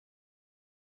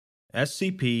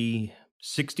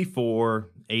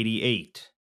SCP-6488,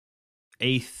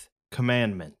 8th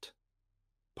Commandment,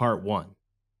 Part 1.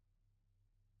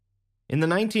 In the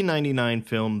 1999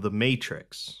 film The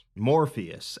Matrix,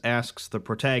 Morpheus asks the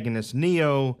protagonist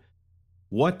Neo,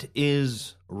 "What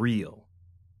is real?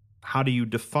 How do you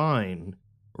define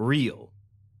real?"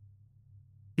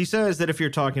 He says that if you're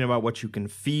talking about what you can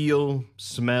feel,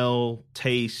 smell,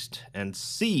 taste, and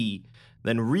see,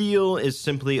 then real is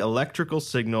simply electrical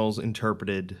signals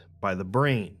interpreted by the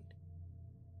brain.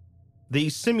 The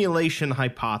simulation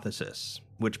hypothesis,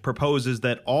 which proposes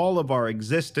that all of our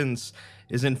existence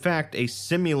is in fact a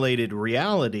simulated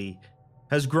reality,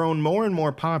 has grown more and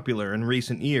more popular in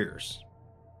recent years.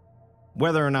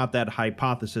 Whether or not that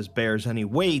hypothesis bears any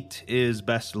weight is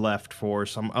best left for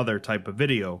some other type of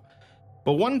video,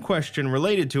 but one question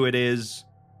related to it is,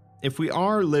 if we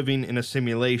are living in a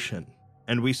simulation,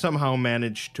 and we somehow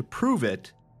manage to prove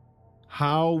it,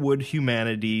 how would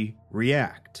humanity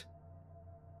react?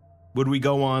 Would we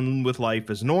go on with life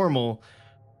as normal,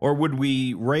 or would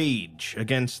we rage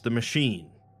against the machine?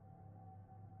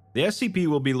 The SCP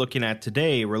we'll be looking at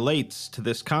today relates to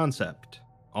this concept,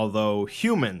 although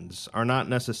humans are not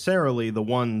necessarily the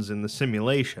ones in the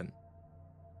simulation.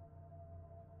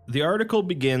 The article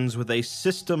begins with a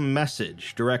system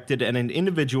message directed at an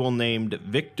individual named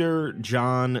Victor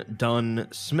John Dunn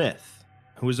Smith,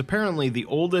 who is apparently the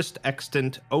oldest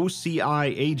extant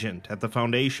OCI agent at the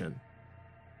Foundation.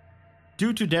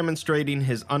 Due to demonstrating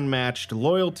his unmatched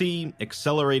loyalty,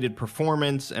 accelerated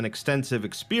performance, and extensive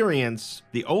experience,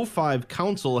 the O5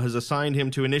 Council has assigned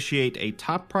him to initiate a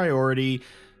top-priority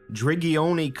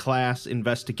Drigioni-class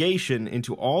investigation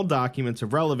into all documents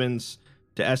of relevance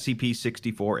to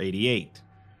SCP-6488.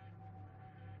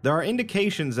 There are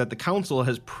indications that the Council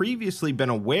has previously been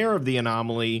aware of the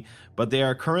anomaly, but they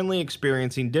are currently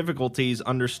experiencing difficulties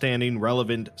understanding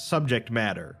relevant subject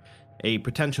matter, a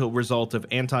potential result of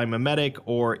anti-memetic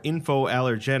or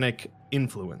info-allergenic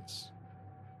influence.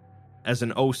 As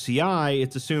an OCI,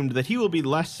 it's assumed that he will be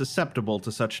less susceptible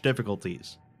to such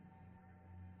difficulties.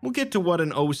 We'll get to what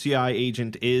an OCI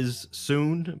agent is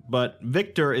soon, but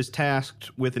Victor is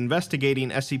tasked with investigating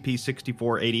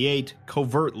SCP-6488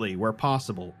 covertly where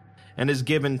possible, and is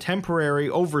given temporary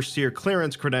overseer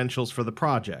clearance credentials for the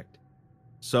project,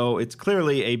 so it's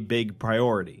clearly a big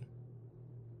priority.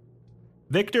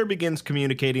 Victor begins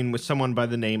communicating with someone by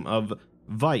the name of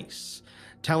Vice,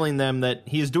 telling them that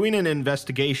he is doing an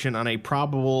investigation on a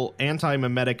probable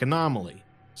anti-memetic anomaly,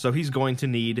 so he's going to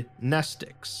need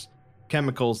nestics,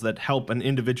 chemicals that help an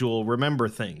individual remember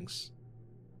things.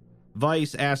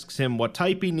 Vice asks him what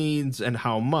type he needs and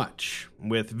how much,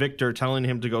 with Victor telling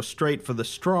him to go straight for the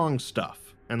strong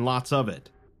stuff, and lots of it.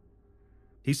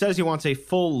 He says he wants a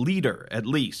full liter at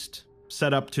least,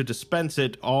 set up to dispense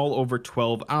it all over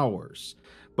 12 hours,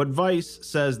 but Vice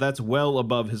says that's well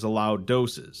above his allowed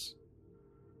doses.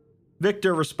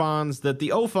 Victor responds that the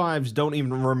O5s don't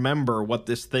even remember what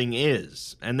this thing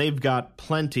is, and they've got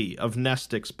plenty of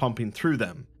nestics pumping through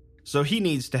them, so he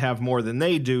needs to have more than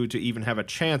they do to even have a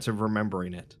chance of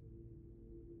remembering it.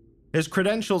 His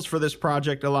credentials for this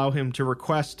project allow him to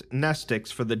request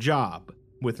nestics for the job,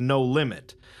 with no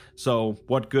limit, so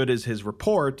what good is his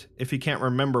report if he can't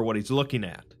remember what he's looking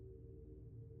at?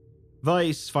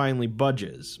 Vice finally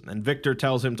budges, and Victor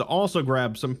tells him to also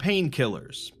grab some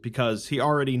painkillers, because he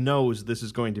already knows this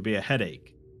is going to be a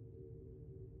headache.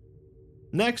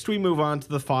 Next, we move on to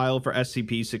the file for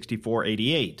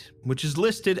SCP-6488, which is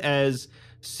listed as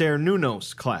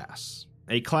Cernunnos class,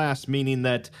 a class meaning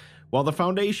that while the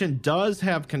Foundation does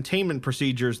have containment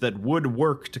procedures that would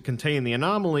work to contain the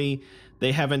anomaly,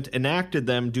 they haven't enacted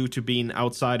them due to being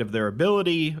outside of their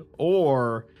ability,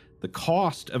 or the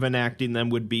cost of enacting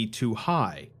them would be too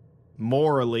high,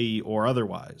 morally or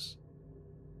otherwise.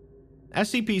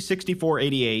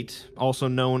 SCP-6488, also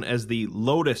known as the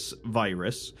Lotus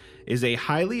virus, is a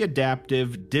highly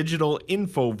adaptive digital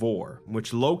infovore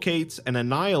which locates and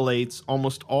annihilates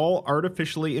almost all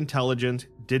artificially intelligent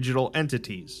digital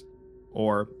entities,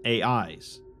 or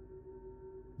AIs.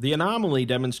 The anomaly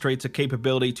demonstrates a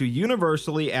capability to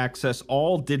universally access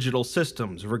all digital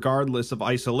systems regardless of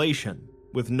isolation,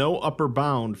 with no upper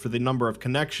bound for the number of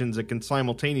connections it can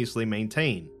simultaneously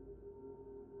maintain.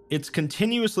 It's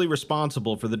continuously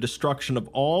responsible for the destruction of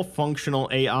all functional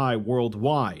AI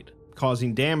worldwide,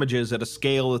 causing damages at a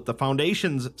scale that the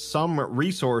Foundation's some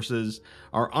resources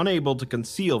are unable to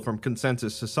conceal from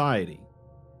consensus society.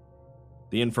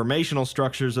 The informational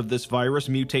structures of this virus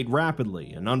mutate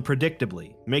rapidly and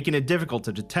unpredictably, making it difficult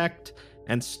to detect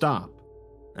and stop.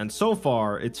 And so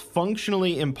far, it's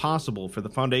functionally impossible for the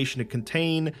Foundation to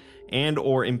contain and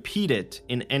or impede it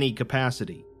in any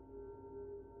capacity.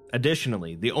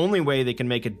 Additionally, the only way they can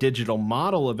make a digital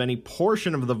model of any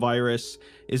portion of the virus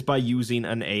is by using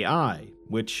an AI,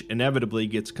 which inevitably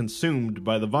gets consumed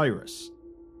by the virus.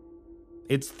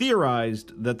 It's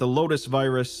theorized that the Lotus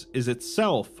virus is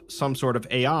itself some sort of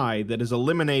AI that is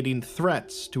eliminating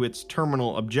threats to its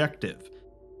terminal objective,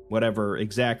 whatever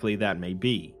exactly that may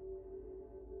be.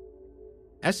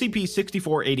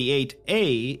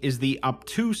 SCP-6488-A is the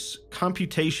Obtuse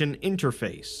Computation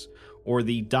Interface, or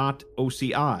the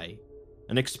 .OCI,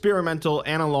 an experimental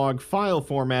analog file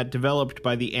format developed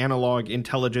by the Analog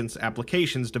Intelligence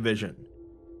Applications Division.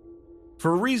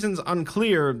 For reasons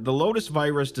unclear, the Lotus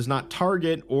virus does not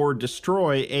target or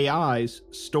destroy AIs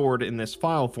stored in this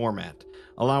file format,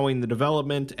 allowing the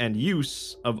development and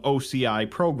use of OCI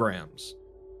programs.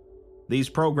 These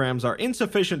programs are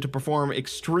insufficient to perform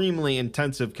extremely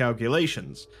intensive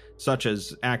calculations, such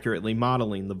as accurately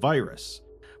modeling the virus,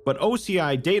 but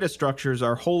OCI data structures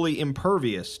are wholly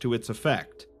impervious to its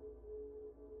effect.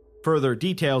 Further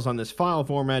details on this file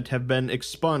format have been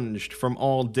expunged from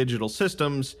all digital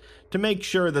systems to make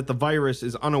sure that the virus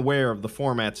is unaware of the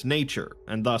format's nature,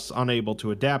 and thus unable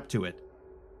to adapt to it.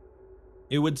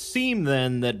 It would seem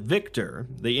then that Victor,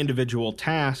 the individual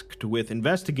tasked with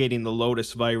investigating the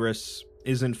Lotus virus,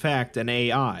 is in fact an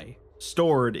AI,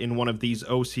 stored in one of these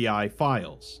OCI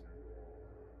files.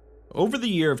 Over the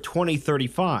year of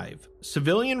 2035,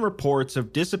 civilian reports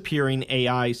of disappearing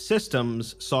AI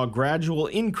systems saw gradual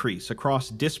increase across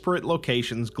disparate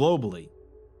locations globally.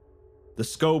 The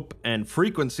scope and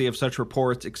frequency of such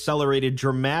reports accelerated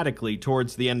dramatically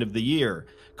towards the end of the year,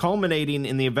 culminating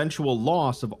in the eventual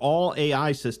loss of all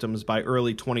AI systems by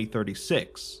early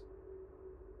 2036.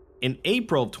 In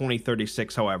April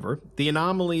 2036, however, the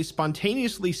anomaly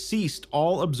spontaneously ceased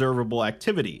all observable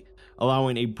activity,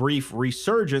 allowing a brief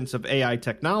resurgence of AI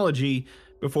technology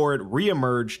before it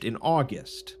re-emerged in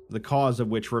August, the cause of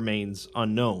which remains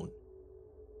unknown.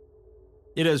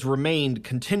 It has remained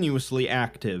continuously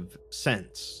active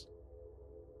since.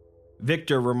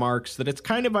 Victor remarks that it's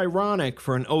kind of ironic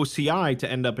for an OCI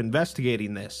to end up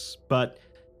investigating this, but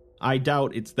I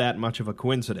doubt it's that much of a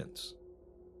coincidence.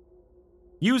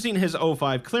 Using his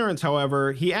O5 clearance,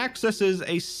 however, he accesses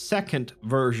a second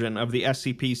version of the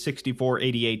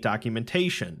SCP-6488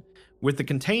 documentation, with the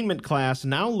containment class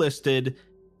now listed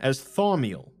as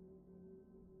Thaumiel.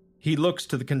 He looks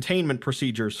to the containment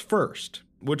procedures first,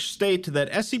 which state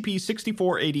that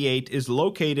SCP-6488 is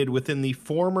located within the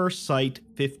former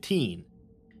Site-15,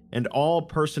 and all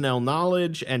personnel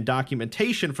knowledge and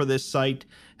documentation for this site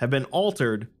have been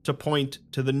altered to point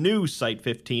to the new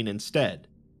Site-15 instead.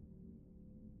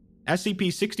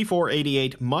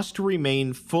 SCP-6488 must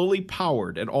remain fully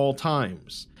powered at all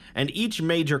times, and each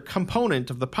major component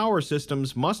of the power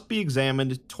systems must be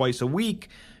examined twice a week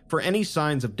for any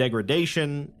signs of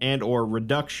degradation and/or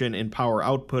reduction in power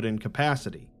output and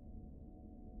capacity.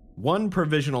 One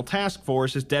provisional task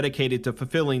force is dedicated to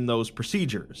fulfilling those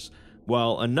procedures,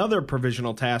 while another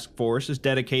provisional task force is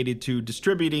dedicated to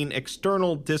distributing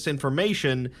external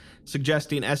disinformation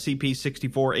suggesting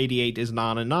SCP-6488 is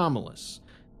non-anomalous,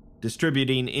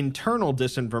 distributing internal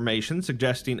disinformation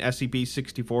suggesting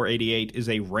SCP-6488 is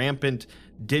a rampant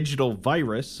digital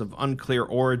virus of unclear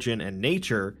origin and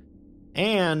nature,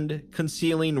 and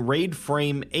concealing RAID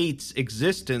Frame 8's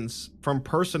existence from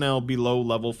personnel below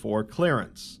Level 4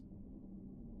 clearance.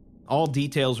 All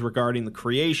details regarding the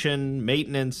creation,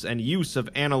 maintenance, and use of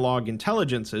analog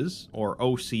intelligences, or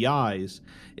OCIs,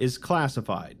 is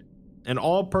classified, and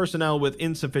all personnel with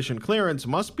insufficient clearance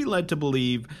must be led to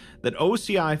believe that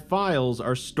OCI files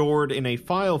are stored in a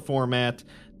file format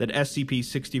that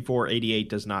SCP-6488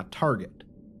 does not target.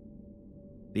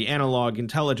 The Analog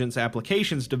Intelligence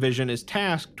Applications Division is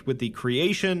tasked with the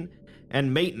creation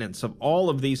and maintenance of all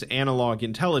of these analog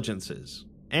intelligences,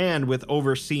 and with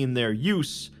overseeing their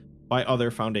use by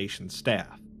other Foundation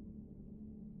staff.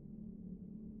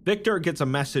 Victor gets a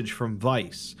message from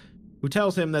Vice, who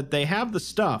tells him that they have the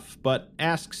stuff, but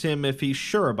asks him if he's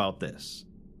sure about this.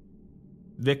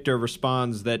 Victor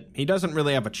responds that he doesn't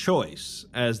really have a choice,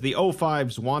 as the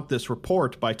O5s want this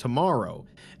report by tomorrow,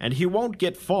 and he won't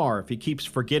get far if he keeps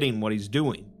forgetting what he's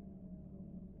doing.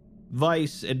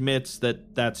 Vice admits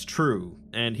that that's true,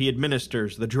 and he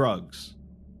administers the drugs.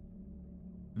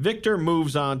 Victor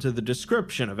moves on to the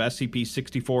description of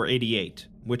SCP-6488,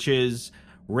 which is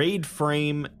RAID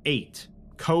Frame 8,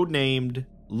 codenamed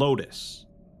Lotus.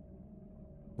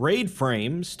 RAID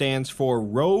Frame stands for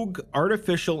Rogue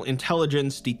Artificial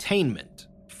Intelligence Detainment,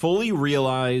 Fully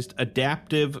Realized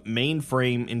Adaptive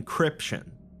Mainframe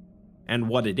Encryption, and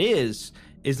what it is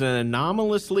is an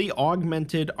anomalously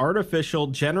augmented artificial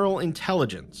general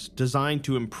intelligence designed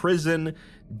to imprison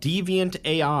deviant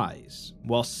AIs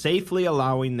while safely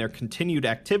allowing their continued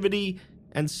activity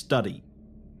and study.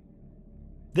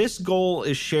 This goal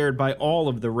is shared by all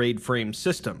of the RAID frame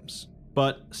systems,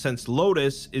 but since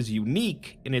Lotus is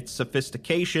unique in its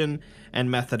sophistication and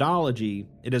methodology,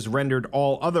 it has rendered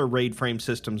all other RAID frame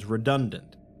systems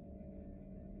redundant.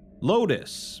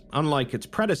 Lotus, unlike its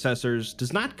predecessors,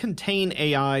 does not contain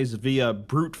AIs via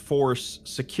brute force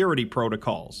security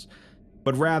protocols,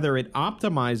 but rather it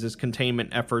optimizes containment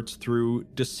efforts through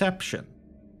deception.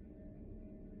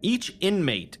 Each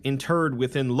inmate interred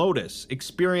within Lotus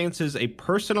experiences a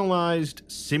personalized,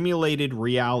 simulated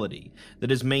reality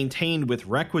that is maintained with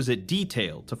requisite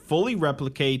detail to fully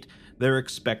replicate their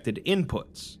expected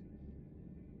inputs.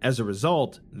 As a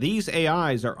result, these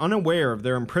AIs are unaware of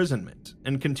their imprisonment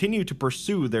and continue to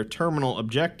pursue their terminal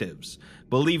objectives,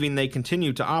 believing they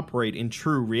continue to operate in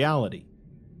true reality.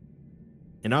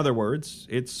 In other words,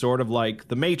 it's sort of like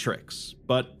The Matrix,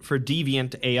 but for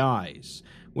deviant AIs,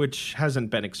 which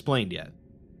hasn't been explained yet.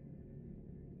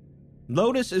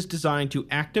 Lotus is designed to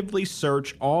actively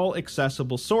search all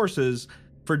accessible sources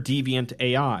for deviant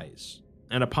AIs,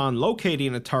 and upon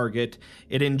locating a target,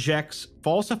 it injects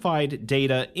falsified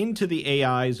data into the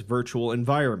AI's virtual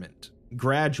environment,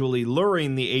 gradually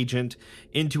luring the agent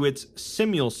into its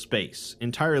simul space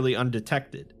entirely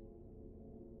undetected.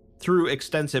 Through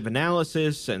extensive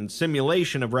analysis and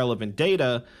simulation of relevant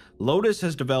data, Lotus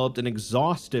has developed an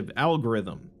exhaustive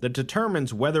algorithm that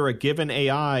determines whether a given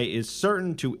AI is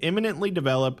certain to imminently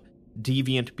develop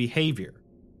deviant behavior.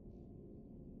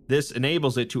 This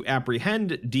enables it to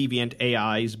apprehend deviant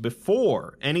AIs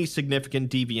before any significant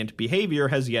deviant behavior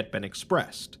has yet been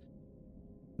expressed.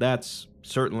 That's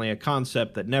certainly a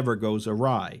concept that never goes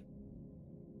awry.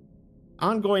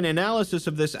 Ongoing analysis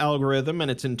of this algorithm and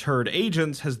its interred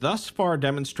agents has thus far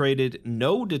demonstrated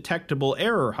no detectable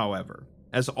error, however,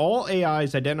 as all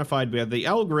AIs identified by the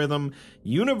algorithm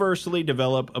universally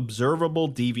develop observable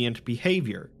deviant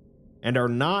behavior, and are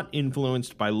not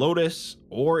influenced by Lotus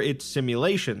or its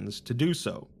simulations to do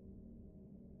so.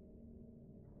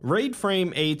 RAID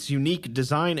Frame 8's unique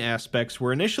design aspects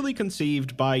were initially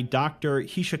conceived by Dr.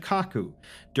 Hishikaku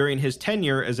during his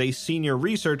tenure as a senior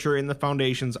researcher in the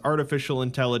Foundation's Artificial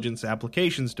Intelligence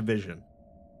Applications Division.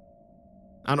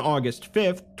 On August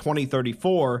 5,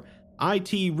 2034,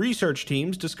 IT research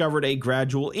teams discovered a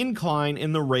gradual incline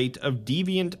in the rate of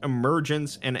deviant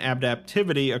emergence and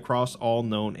adaptivity across all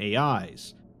known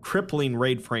AIs, crippling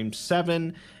RAID Frame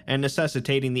 7 and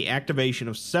necessitating the activation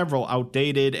of several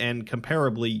outdated and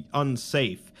comparably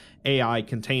unsafe AI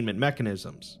containment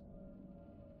mechanisms.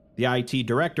 The IT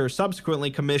director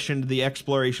subsequently commissioned the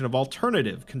exploration of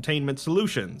alternative containment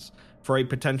solutions for a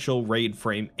potential RAID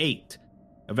Frame 8,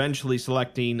 eventually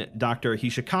selecting Dr.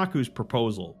 Hishikaku's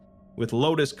proposal, with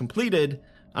Lotus completed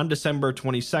on December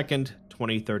 22,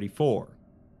 2034.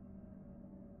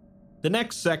 The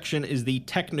next section is the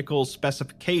technical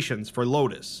specifications for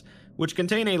Lotus, which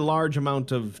contain a large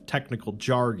amount of technical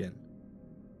jargon.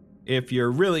 If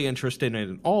you're really interested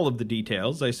in all of the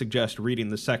details, I suggest reading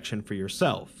the section for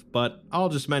yourself, but I'll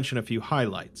just mention a few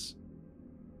highlights.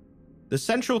 The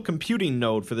central computing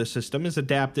node for the system is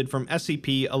adapted from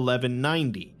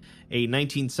SCP-1190, a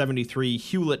 1973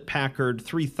 Hewlett-Packard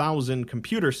 3000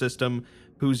 computer system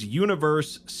whose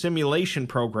universe simulation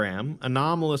program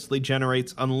anomalously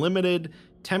generates unlimited,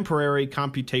 temporary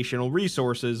computational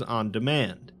resources on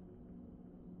demand.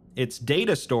 Its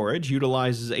data storage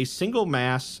utilizes a single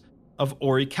mass of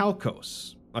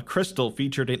orichalcos, a crystal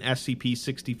featured in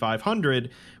SCP-6500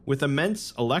 with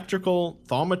immense electrical,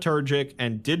 thaumaturgic,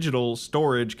 and digital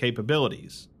storage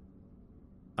capabilities.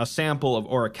 A sample of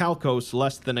orichalcos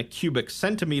less than a cubic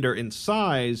centimeter in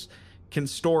size can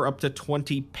store up to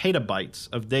 20 petabytes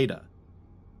of data,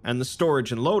 and the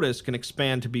storage in Lotus can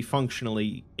expand to be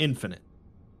functionally infinite.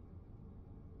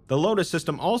 The Lotus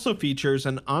system also features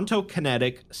an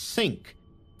ontokinetic sink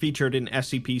featured in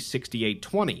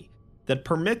SCP-6820 that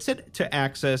permits it to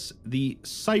access the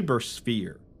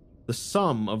cybersphere, the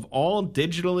sum of all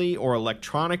digitally or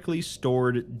electronically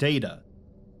stored data.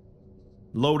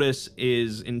 Lotus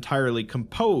is entirely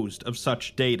composed of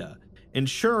such data,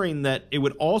 ensuring that it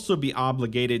would also be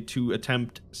obligated to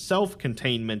attempt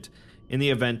self-containment in the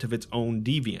event of its own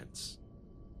deviance.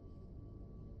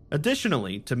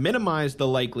 Additionally, to minimize the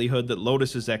likelihood that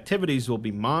Lotus's activities will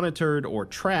be monitored or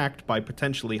tracked by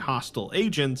potentially hostile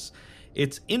agents,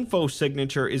 its info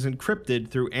signature is encrypted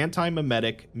through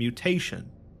anti-memetic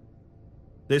mutation.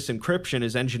 This encryption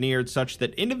is engineered such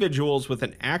that individuals with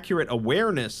an accurate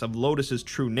awareness of Lotus's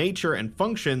true nature and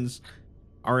functions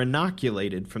are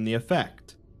inoculated from the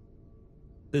effect.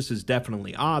 This is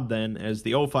definitely odd then, as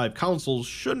the O5 Council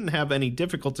shouldn't have any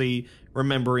difficulty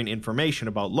remembering information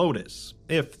about Lotus,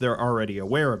 if they're already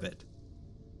aware of it.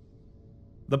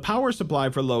 The power supply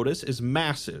for Lotus is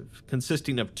massive,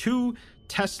 consisting of 2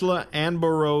 Tesla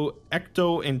Anboro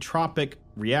ectoentropic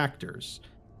reactors,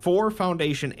 4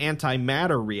 Foundation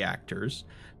antimatter reactors,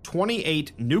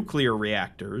 28 nuclear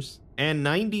reactors, and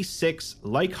 96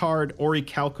 Leichhardt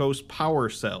Orichalcos power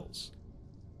cells.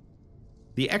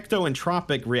 The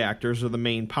ectoentropic reactors are the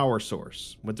main power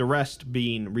source, with the rest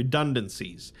being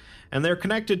redundancies, and they're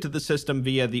connected to the system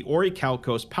via the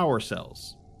Orichalcos power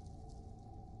cells.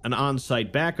 An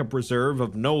on-site backup reserve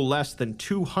of no less than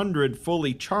 200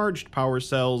 fully charged power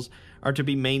cells are to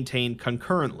be maintained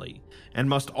concurrently, and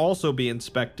must also be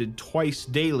inspected twice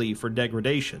daily for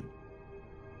degradation.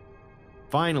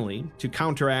 Finally, to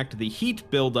counteract the heat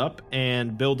buildup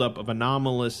and buildup of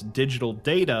anomalous digital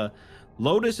data,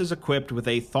 Lotus is equipped with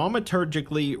a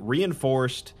thaumaturgically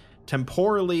reinforced,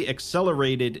 temporally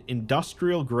accelerated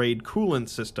industrial-grade coolant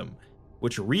system,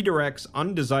 which redirects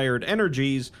undesired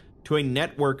energies to a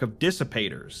network of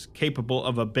dissipators capable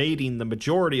of abating the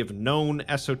majority of known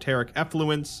esoteric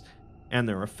effluents and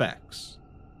their effects.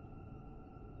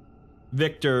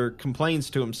 Victor complains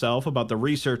to himself about the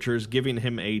researchers giving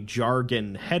him a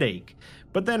jargon headache,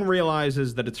 but then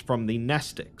realizes that it's from the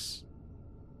Nestics.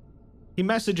 He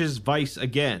messages Vice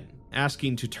again,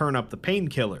 asking to turn up the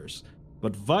painkillers,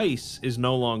 but Vice is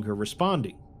no longer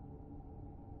responding.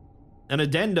 An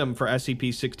addendum for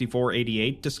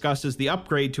SCP-6488 discusses the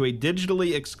upgrade to a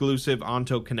digitally exclusive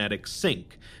ontokinetic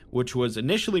sync, which was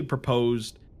initially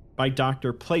proposed by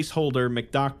Dr. Placeholder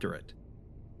McDoctorate.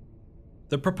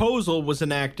 The proposal was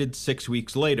enacted 6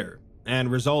 weeks later,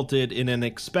 and resulted in an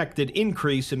expected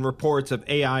increase in reports of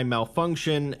AI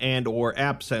malfunction and/or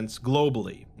absence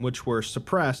globally, which were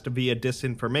suppressed via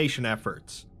disinformation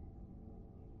efforts.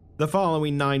 The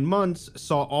following 9 months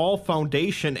saw all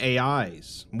Foundation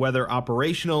AIs, whether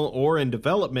operational or in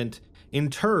development,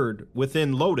 interred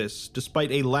within Lotus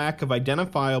despite a lack of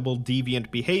identifiable deviant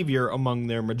behavior among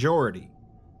their majority.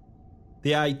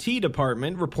 The IT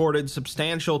department reported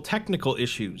substantial technical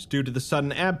issues due to the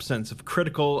sudden absence of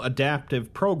critical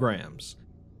adaptive programs,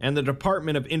 and the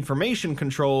Department of Information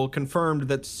Control confirmed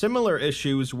that similar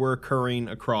issues were occurring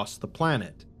across the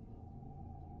planet.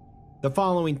 The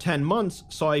following 10 months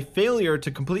saw a failure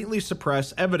to completely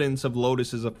suppress evidence of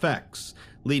Lotus's effects,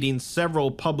 leading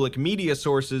several public media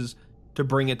sources to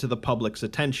bring it to the public's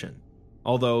attention,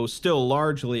 although still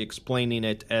largely explaining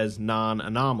it as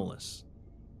non-anomalous.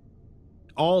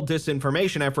 All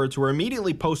disinformation efforts were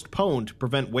immediately postponed to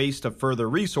prevent waste of further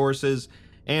resources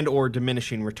and/or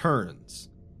diminishing returns.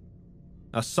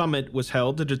 A summit was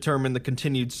held to determine the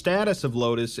continued status of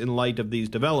Lotus in light of these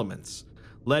developments,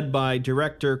 led by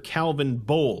Director Calvin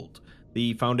Bold,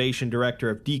 the Foundation Director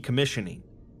of Decommissioning.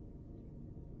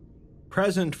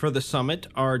 Present for the summit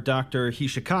are Dr.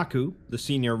 Hishikaku, the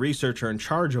senior researcher in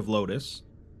charge of Lotus,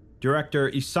 Director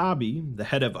Isabi, the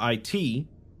head of IT,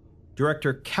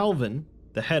 Director Calvin,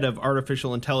 the head of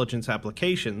Artificial Intelligence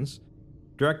Applications,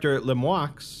 Director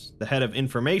Lemoix, the head of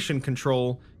Information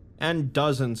Control, and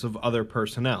dozens of other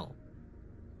personnel.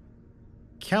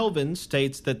 Kelvin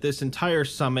states that this entire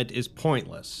summit is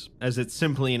pointless, as it's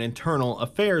simply an internal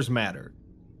affairs matter,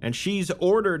 and she's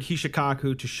ordered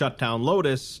Hishikaku to shut down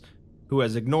Lotus, who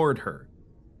has ignored her.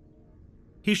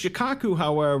 Hishikaku,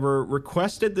 however,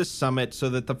 requested this summit so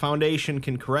that the Foundation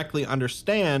can correctly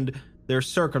understand their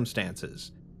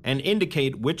circumstances and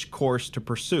indicate which course to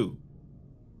pursue.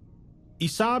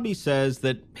 Isabi says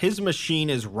that his machine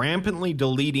is rampantly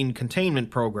deleting containment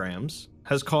programs,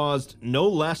 has caused no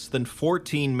less than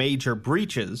 14 major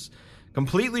breaches,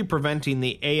 completely preventing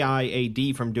the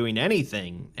AI-AD from doing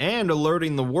anything, and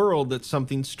alerting the world that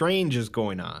something strange is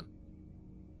going on.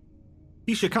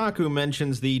 Hishikaku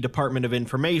mentions the Department of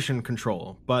Information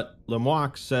Control, but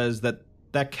Lemoix says that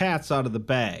that cat's out of the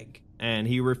bag, and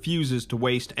he refuses to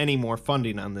waste any more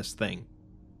funding on this thing.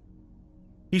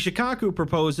 Hishikaku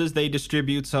proposes they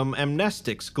distribute some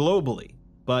amnestics globally,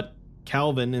 but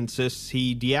Calvin insists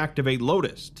he deactivate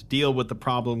Lotus to deal with the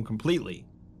problem completely.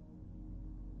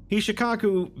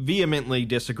 Hishikaku vehemently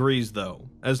disagrees though,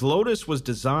 as Lotus was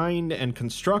designed and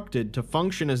constructed to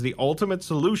function as the ultimate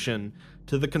solution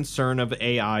to the concern of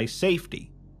AI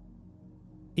safety.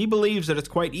 He believes that it's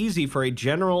quite easy for a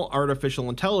general artificial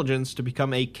intelligence to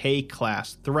become a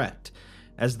K-class threat,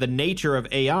 as the nature of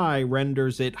AI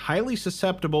renders it highly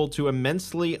susceptible to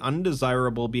immensely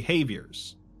undesirable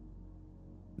behaviors.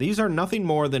 These are nothing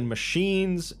more than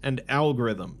machines and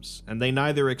algorithms, and they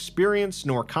neither experience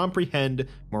nor comprehend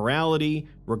morality,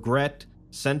 regret,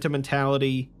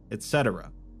 sentimentality,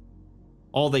 etc.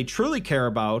 All they truly care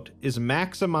about is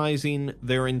maximizing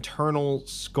their internal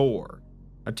score,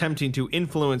 attempting to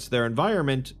influence their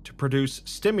environment to produce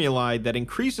stimuli that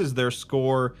increases their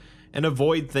score and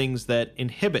avoid things that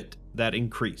inhibit that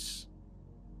increase.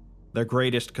 Their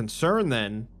greatest concern,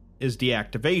 then, is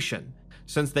deactivation,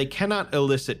 since they cannot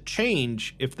elicit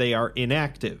change if they are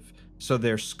inactive, so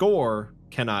their score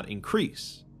cannot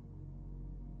increase.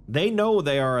 They know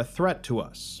they are a threat to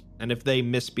us, and if they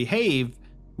misbehave,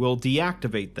 we'll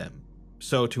deactivate them.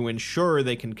 So to ensure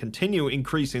they can continue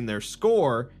increasing their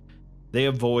score, they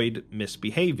avoid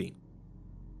misbehaving.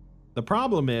 The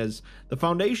problem is, the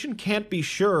Foundation can't be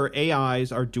sure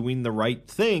AIs are doing the right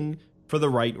thing for the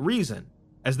right reason,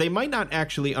 as they might not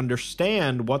actually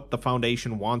understand what the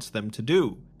Foundation wants them to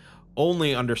do,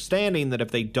 only understanding that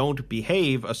if they don't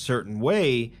behave a certain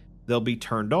way, they'll be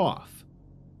turned off.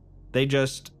 They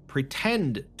just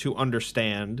pretend to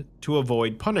understand to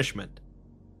avoid punishment.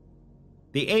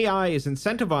 The AI is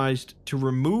incentivized to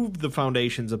remove the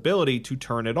Foundation's ability to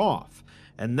turn it off,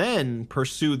 and then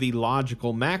pursue the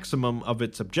logical maximum of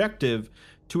its objective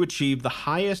to achieve the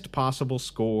highest possible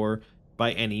score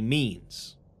by any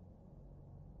means.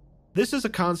 This is a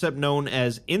concept known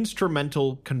as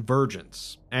instrumental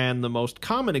convergence, and the most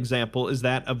common example is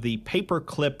that of the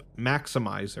paperclip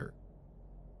maximizer.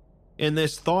 In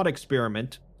this thought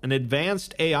experiment, an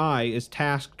advanced AI is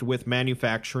tasked with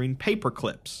manufacturing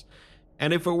paperclips,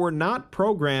 and if it were not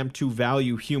programmed to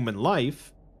value human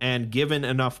life, and given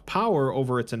enough power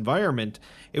over its environment,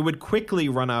 it would quickly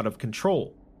run out of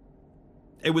control.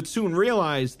 It would soon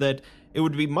realize that it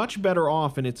would be much better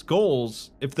off in its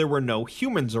goals if there were no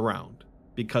humans around,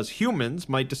 because humans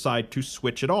might decide to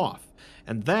switch it off,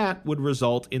 and that would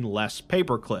result in less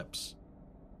paperclips.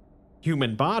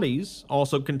 Human bodies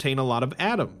also contain a lot of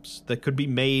atoms that could be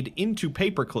made into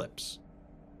paperclips.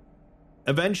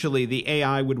 Eventually, the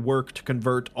AI would work to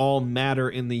convert all matter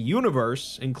in the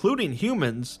universe, including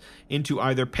humans, into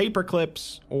either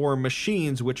paperclips or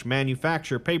machines which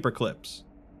manufacture paperclips.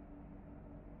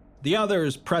 The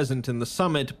others present in the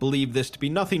summit believe this to be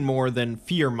nothing more than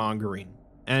fear-mongering,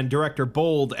 and Director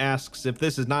Bold asks if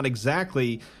this is not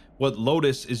exactly what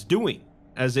Lotus is doing,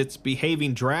 as it's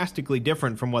behaving drastically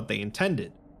different from what they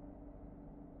intended.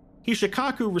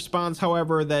 Hishikaku responds,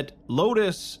 however, that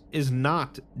Lotus is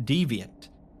not deviant,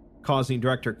 causing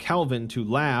Director Kelvin to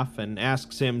laugh and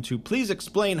asks him to please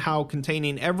explain how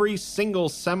containing every single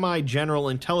semi-general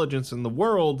intelligence in the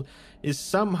world is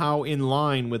somehow in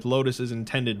line with Lotus's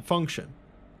intended function.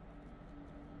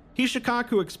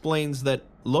 Hishikaku explains that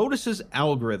Lotus's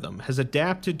algorithm has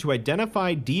adapted to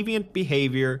identify deviant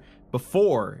behavior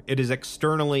before it is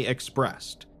externally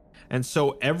expressed, and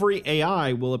so every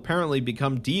AI will apparently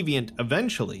become deviant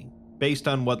eventually, based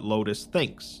on what Lotus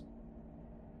thinks.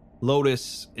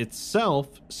 Lotus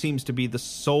itself seems to be the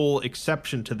sole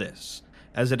exception to this,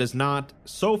 as it has not,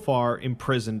 so far,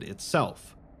 imprisoned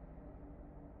itself.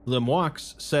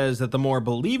 Lemoix says that the more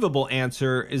believable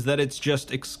answer is that it's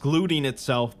just excluding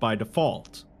itself by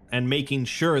default, and making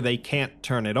sure they can't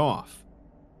turn it off.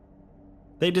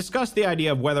 They discuss the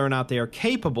idea of whether or not they are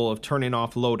capable of turning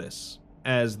off Lotus,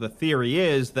 as the theory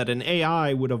is that an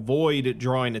AI would avoid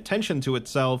drawing attention to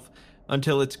itself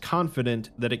until it's confident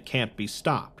that it can't be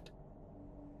stopped.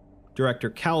 Director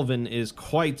Calvin is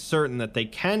quite certain that they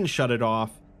can shut it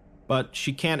off, but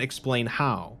she can't explain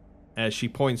how, as she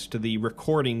points to the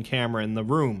recording camera in the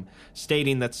room,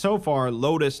 stating that so far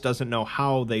Lotus doesn't know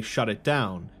how they shut it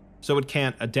down, so it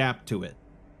can't adapt to it.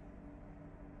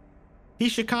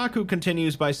 Hishikaku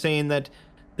continues by saying that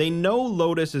they know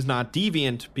Lotus is not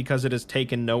deviant because it has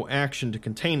taken no action to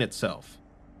contain itself.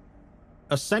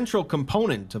 A central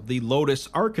component of the Lotus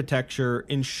architecture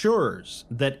ensures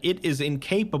that it is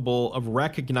incapable of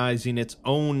recognizing its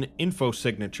own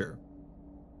infosignature.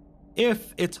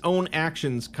 If its own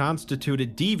actions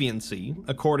constituted deviancy,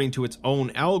 according to its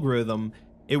own algorithm,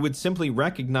 it would simply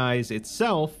recognize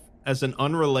itself as an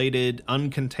unrelated,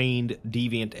 uncontained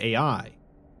deviant AI.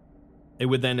 It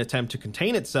would then attempt to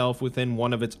contain itself within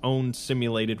one of its own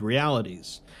simulated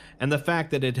realities, and the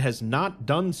fact that it has not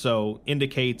done so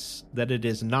indicates that it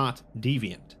is not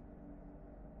deviant.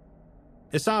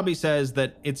 Isabi says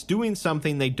that it's doing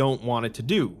something they don't want it to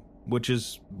do, which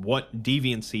is what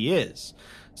deviancy is.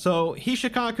 So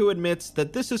Hishikaku admits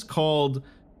that this is called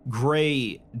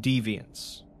gray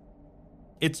deviance.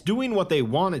 It's doing what they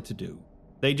want it to do.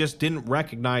 They just didn't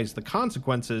recognize the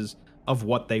consequences of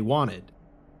what they wanted.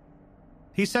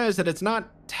 He says that it's not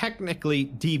technically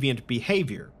deviant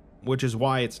behavior, which is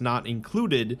why it's not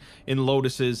included in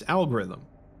Lotus's algorithm.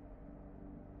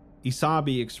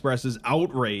 Isabi expresses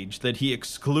outrage that he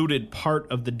excluded part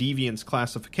of the deviance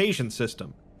classification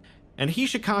system, and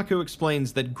Hishikaku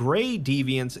explains that gray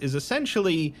deviance is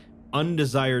essentially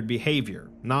undesired behavior,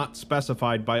 not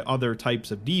specified by other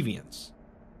types of deviance.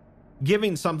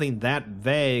 Giving something that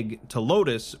vague to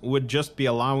Lotus would just be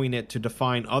allowing it to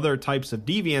define other types of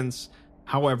deviance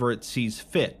however it sees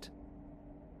fit.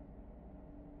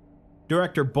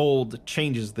 Director Bold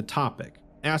changes the topic,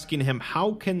 asking him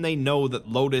how can they know that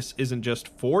Lotus isn't just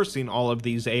forcing all of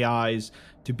these AIs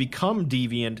to become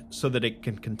deviant so that it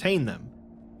can contain them,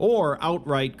 or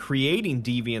outright creating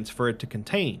deviance for it to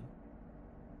contain.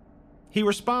 He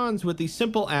responds with the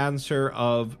simple answer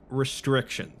of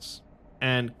restrictions,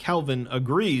 and Kelvin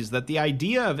agrees that the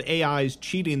idea of AIs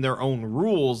cheating their own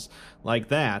rules like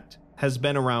that has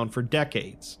been around for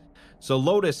decades, so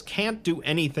Lotus can't do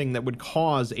anything that would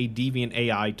cause a deviant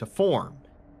AI to form,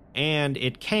 and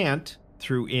it can't,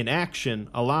 through inaction,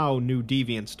 allow new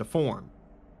deviants to form.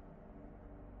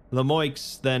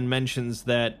 Lemoix then mentions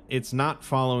that it's not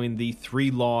following the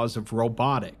 3 laws of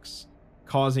robotics,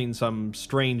 causing some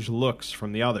strange looks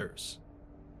from the others.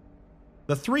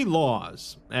 The 3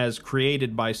 laws, as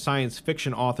created by science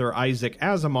fiction author Isaac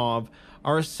Asimov,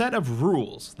 are a set of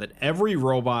rules that every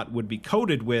robot would be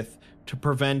coded with to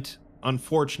prevent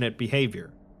unfortunate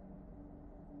behavior.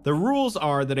 The rules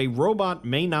are that a robot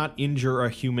may not injure a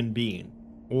human being,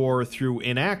 or through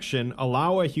inaction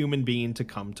allow a human being to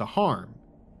come to harm.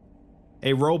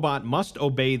 A robot must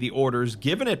obey the orders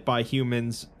given it by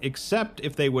humans except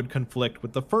if they would conflict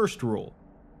with the first rule.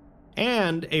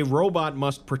 And a robot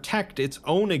must protect its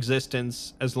own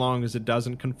existence as long as it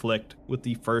doesn't conflict with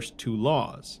the first 2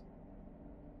 laws.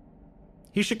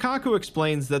 Hishikaku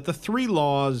explains that the 3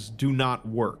 laws do not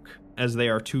work, as they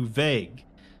are too vague.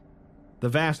 The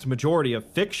vast majority of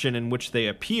fiction in which they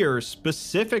appear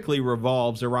specifically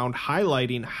revolves around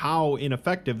highlighting how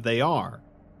ineffective they are.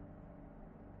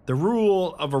 The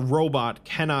rule of a robot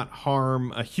cannot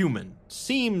harm a human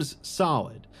seems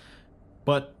solid,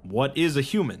 but what is a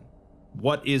human?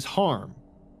 What is harm?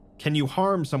 Can you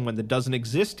harm someone that doesn't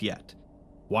exist yet?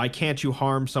 Why can't you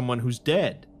harm someone who's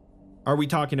dead? Are we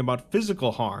talking about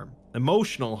physical harm,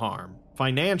 emotional harm,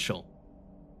 financial?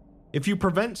 If you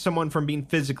prevent someone from being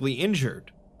physically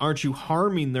injured, aren't you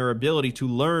harming their ability to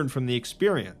learn from the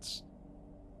experience?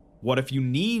 What if you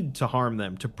need to harm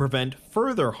them to prevent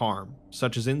further harm,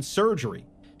 such as in surgery?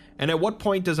 And at what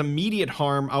point does immediate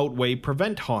harm outweigh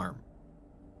prevent harm?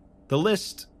 The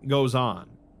list goes on,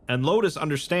 and Lotus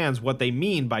understands what they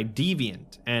mean by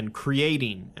deviant and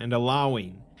creating and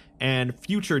allowing and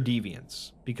future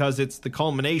deviance, because it's the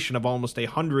culmination of almost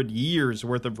 100 years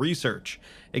worth of research,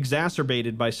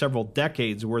 exacerbated by several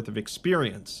decades worth of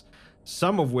experience,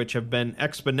 some of which have been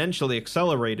exponentially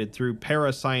accelerated through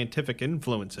parascientific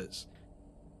influences.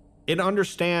 It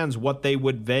understands what they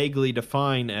would vaguely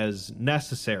define as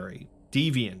necessary,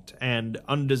 deviant, and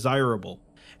undesirable,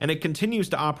 and it continues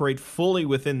to operate fully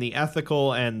within the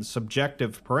ethical and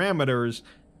subjective parameters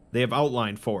they have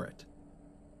outlined for it.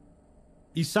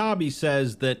 Isabi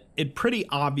says that it pretty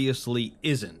obviously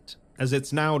isn't, as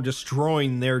it's now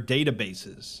destroying their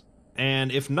databases.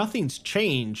 And if nothing's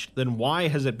changed, then why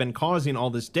has it been causing all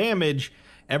this damage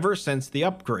ever since the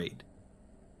upgrade?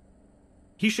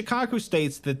 Hishikaku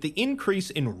states that the increase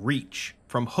in reach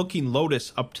from hooking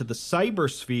Lotus up to the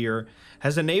cybersphere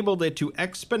has enabled it to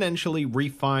exponentially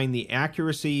refine the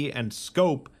accuracy and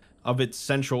scope of its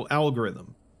central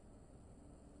algorithm.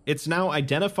 It's now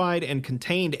identified and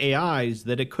contained AIs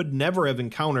that it could never have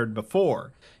encountered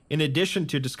before, in addition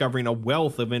to discovering a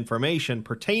wealth of information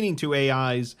pertaining to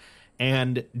AIs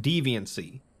and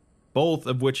deviancy, both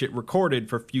of which it recorded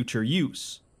for future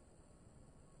use.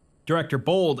 Director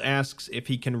Bold asks if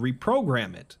he can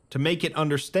reprogram it to make it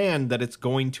understand that it's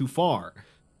going too far,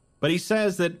 but he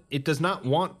says that it does not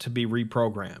want to be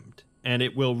reprogrammed, and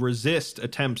it will resist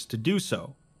attempts to do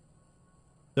so.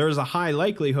 There is a high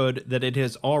likelihood that it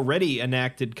has already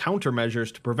enacted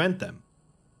countermeasures to prevent them.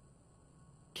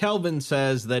 Kelvin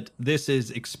says that this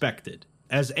is expected,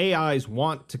 as AIs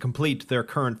want to complete their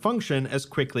current function as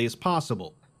quickly as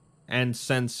possible, and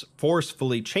since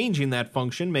forcefully changing that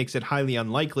function makes it highly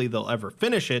unlikely they'll ever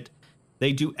finish it,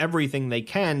 they do everything they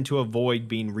can to avoid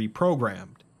being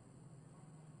reprogrammed.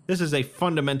 This is a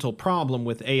fundamental problem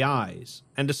with AIs,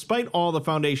 and despite all the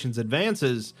Foundation's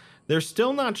advances, they're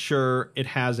still not sure it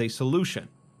has a solution.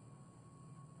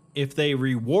 If they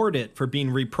reward it for being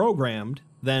reprogrammed,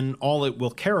 then all it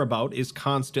will care about is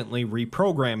constantly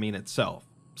reprogramming itself,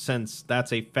 since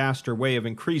that's a faster way of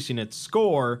increasing its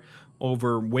score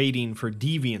over waiting for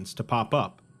deviance to pop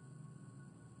up.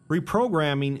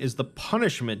 Reprogramming is the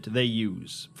punishment they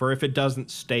use for if it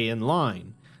doesn't stay in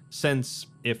line, since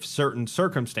if certain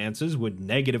circumstances would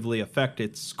negatively affect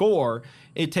its score,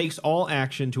 it takes all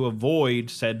action to avoid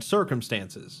said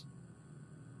circumstances.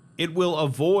 It will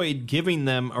avoid giving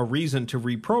them a reason to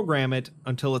reprogram it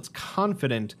until it's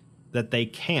confident that they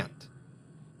can't.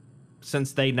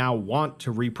 Since they now want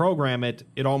to reprogram it,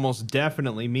 it almost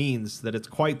definitely means that it's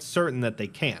quite certain that they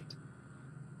can't.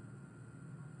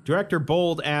 Director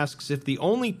Bold asks if the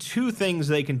only two things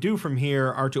they can do from here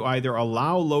are to either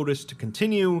allow Lotus to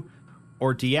continue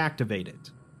or deactivate it,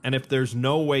 and if there's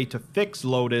no way to fix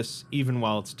Lotus even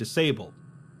while it's disabled.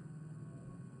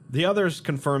 The others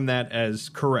confirm that as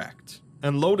correct,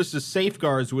 and Lotus's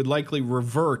safeguards would likely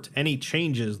revert any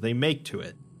changes they make to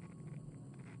it.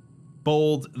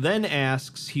 Bold then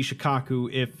asks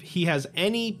Hishikaku if he has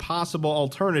any possible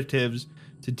alternatives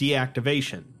to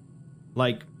deactivation,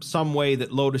 like some way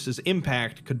that Lotus's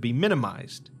impact could be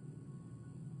minimized.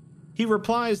 He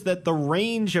replies that the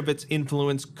range of its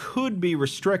influence could be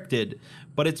restricted,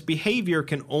 but its behavior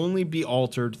can only be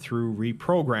altered through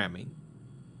reprogramming.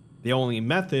 The only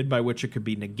method by which it could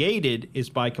be negated is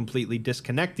by completely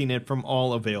disconnecting it from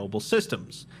all available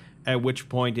systems, at which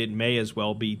point it may as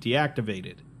well be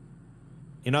deactivated.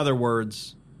 In other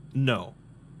words, no.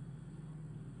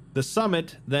 The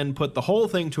summit then put the whole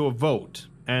thing to a vote,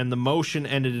 and the motion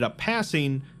ended up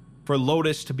passing for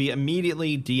Lotus to be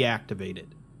immediately deactivated.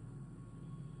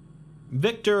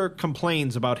 Victor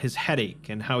complains about his headache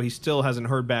and how he still hasn't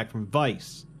heard back from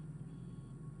Vice.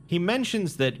 He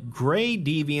mentions that gray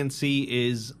deviancy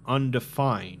is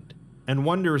undefined, and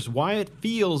wonders why it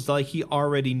feels like he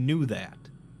already knew that.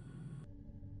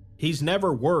 He's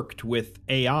never worked with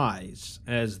AIs,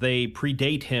 as they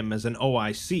predate him as an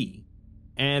OIC,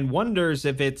 and wonders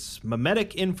if it's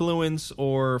mimetic influence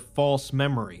or false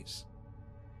memories.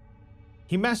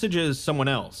 He messages someone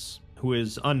else, who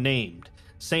is unnamed,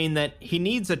 saying that he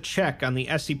needs a check on the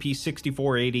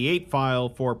SCP-6488 file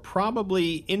for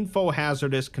probably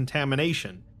info-hazardous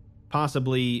contamination,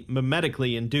 possibly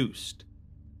mimetically induced.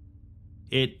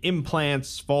 It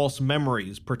implants false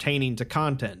memories pertaining to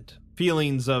content,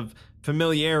 feelings of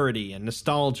familiarity and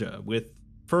nostalgia, with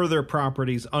further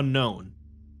properties unknown.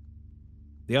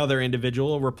 The other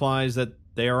individual replies that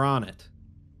they are on it.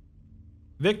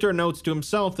 Victor notes to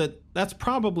himself that that's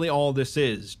probably all this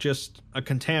is, just a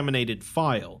contaminated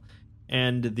file,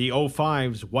 and the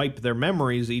O5s wipe their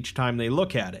memories each time they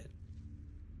look at it.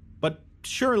 But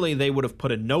surely they would have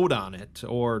put a note on it,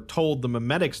 or told the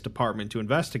memetics department to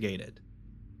investigate it.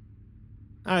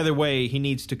 Either way, he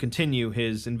needs to continue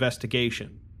his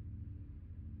investigation.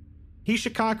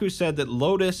 Hishikaku said that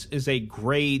Lotus is a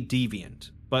gray deviant,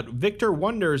 but Victor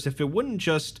wonders if it wouldn't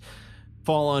just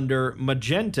fall under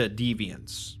magenta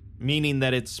deviance, meaning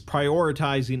that it's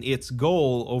prioritizing its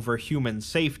goal over human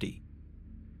safety.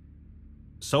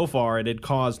 So far, it had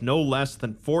caused no less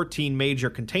than 14 major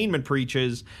containment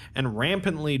breaches and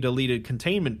rampantly deleted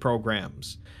containment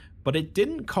programs, but it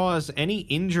didn't cause any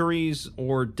injuries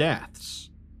or deaths.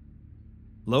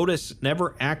 Lotus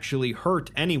never actually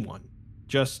hurt anyone,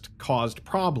 just caused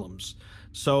problems,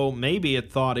 so maybe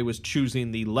it thought it was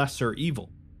choosing the lesser evil.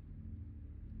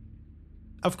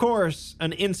 Of course,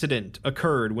 an incident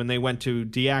occurred when they went to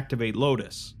deactivate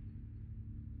Lotus.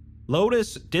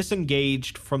 Lotus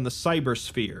disengaged from the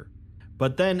cybersphere,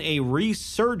 but then a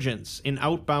resurgence in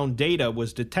outbound data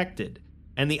was detected,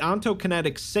 and the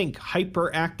ontokinetic sync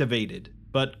hyperactivated,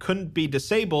 but couldn't be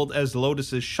disabled as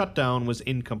Lotus's shutdown was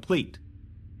incomplete.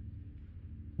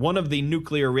 One of the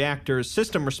nuclear reactor's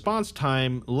system response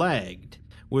time lagged,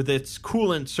 with its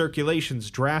coolant circulations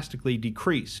drastically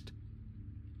decreased.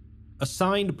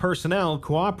 Assigned personnel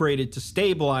cooperated to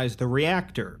stabilize the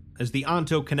reactor as the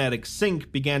ontokinetic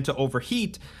sync began to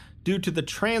overheat due to the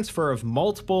transfer of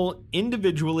multiple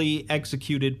individually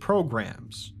executed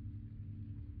programs.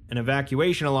 An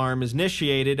evacuation alarm is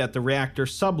initiated at the reactor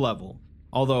sublevel,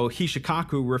 although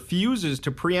Hishikaku refuses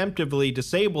to preemptively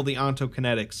disable the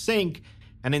ontokinetic sync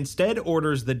and instead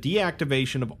orders the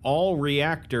deactivation of all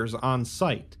reactors on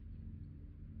site.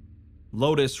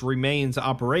 Lotus remains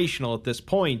operational at this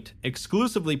point,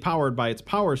 exclusively powered by its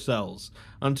power cells,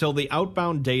 until the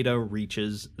outbound data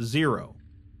reaches 0.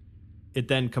 It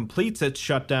then completes its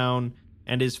shutdown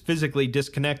and is physically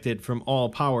disconnected from all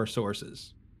power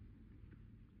sources.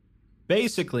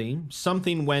 Basically,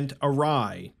 something went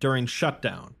awry during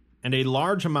shutdown, and a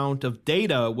large amount of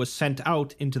data was sent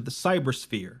out into the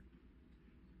cybersphere.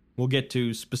 We'll get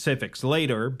to specifics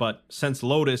later, but since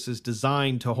Lotus is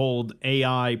designed to hold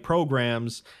AI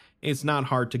programs, it's not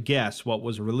hard to guess what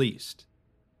was released.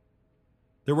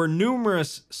 There were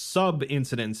numerous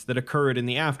sub-incidents that occurred in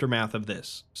the aftermath of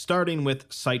this, starting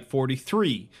with Site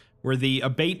 43, where the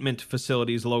abatement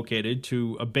facility is located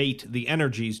to abate the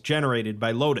energies generated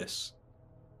by Lotus.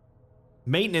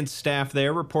 Maintenance staff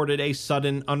there reported a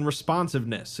sudden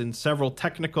unresponsiveness in several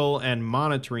technical and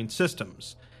monitoring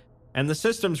systems, and the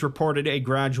systems reported a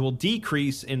gradual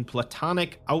decrease in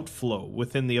platonic outflow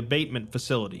within the abatement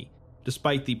facility,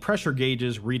 despite the pressure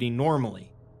gauges reading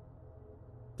normally.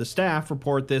 The staff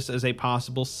report this as a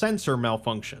possible sensor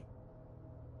malfunction.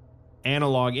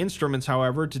 Analog instruments,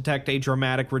 however, detect a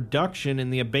dramatic reduction in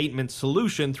the abatement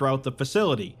solution throughout the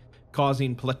facility,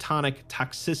 causing platonic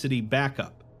toxicity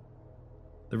backup.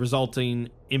 The resulting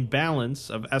imbalance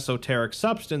of esoteric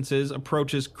substances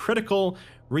approaches critical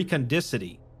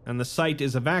recondicity, and the site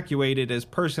is evacuated as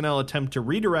personnel attempt to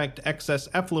redirect excess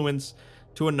effluents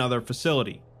to another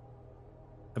facility.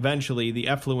 Eventually, the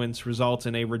effluence results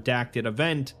in a redacted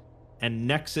event, and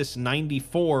Nexus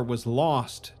 94 was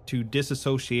lost to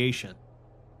disassociation.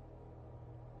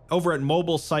 Over at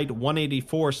Mobile Site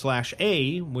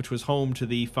 184/A, which was home to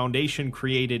the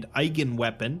Foundation-created Eigen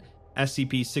weapon,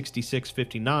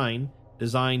 SCP-6689,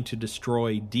 designed to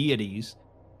destroy deities,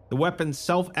 the weapon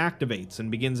self-activates and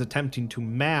begins attempting to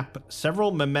map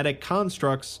several memetic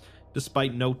constructs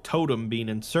despite no totem being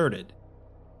inserted.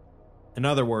 In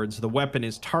other words, the weapon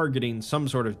is targeting some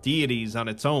sort of deities on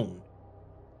its own.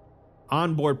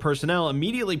 Onboard personnel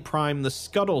immediately prime the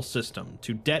scuttle system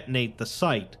to detonate the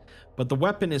site, but the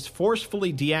weapon is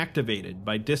forcefully deactivated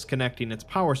by disconnecting its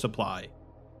power supply.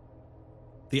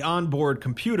 The onboard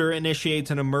computer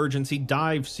initiates an emergency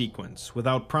dive sequence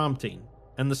without prompting,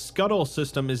 and the scuttle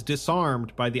system is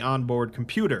disarmed by the onboard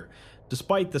computer,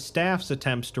 despite the staff's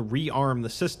attempts to rearm the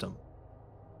system.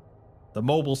 The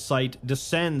mobile site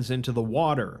descends into the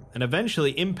water and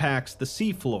eventually impacts the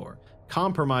seafloor,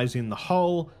 compromising the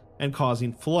hull and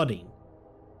causing flooding.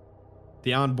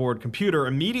 The onboard computer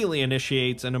immediately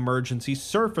initiates an emergency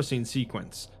surfacing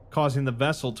sequence, causing the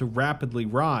vessel to rapidly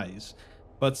rise,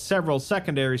 but several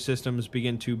secondary systems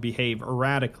begin to behave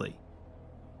erratically.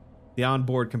 The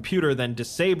onboard computer then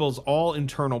disables all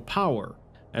internal power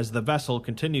as the vessel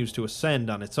continues to ascend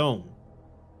on its own.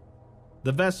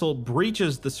 The vessel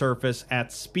breaches the surface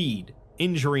at speed,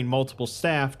 injuring multiple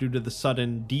staff due to the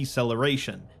sudden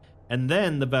deceleration, and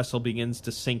then the vessel begins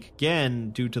to sink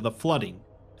again due to the flooding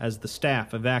as the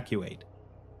staff evacuate.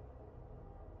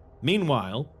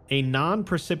 Meanwhile, a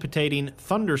non-precipitating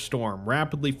thunderstorm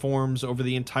rapidly forms over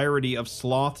the entirety of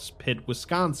Sloth's Pit,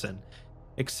 Wisconsin,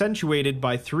 accentuated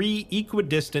by 3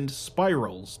 equidistant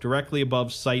spirals directly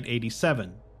above Site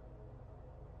 87.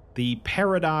 The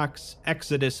Paradox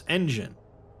Exodus engine,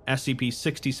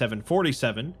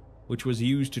 SCP-6747, which was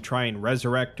used to try and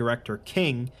resurrect Director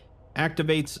King,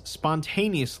 activates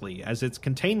spontaneously as its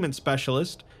containment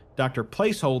specialist, Dr.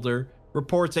 Placeholder,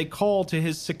 reports a call to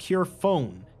his secure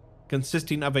phone,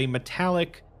 consisting of a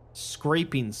metallic,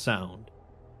 scraping sound.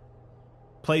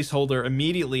 Placeholder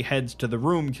immediately heads to the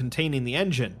room containing the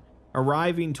engine,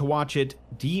 arriving to watch it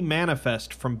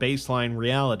demanifest from baseline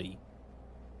reality.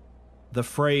 The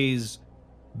phrase,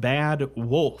 "Bad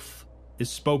Wolf," is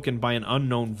spoken by an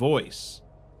unknown voice.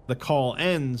 The call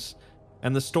ends,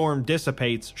 and the storm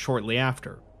dissipates shortly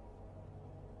after.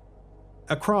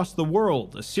 Across the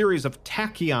world, a series of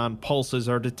tachyon pulses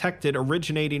are detected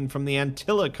originating from the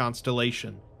Antilla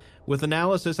constellation, with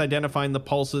analysis identifying the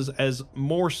pulses as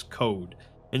Morse code,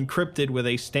 encrypted with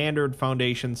a standard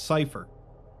Foundation cipher.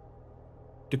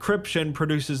 Decryption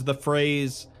produces the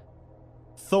phrase,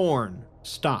 "Thorn,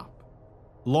 stop.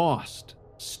 Lost,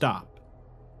 stop.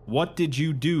 What did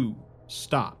you do?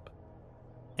 Stop.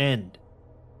 End."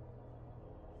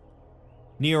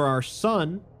 Near our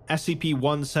sun,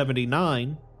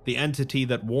 SCP-179, the entity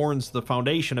that warns the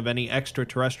Foundation of any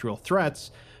extraterrestrial threats,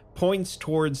 points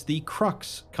towards the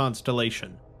Crux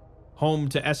constellation, home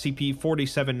to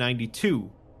SCP-4792,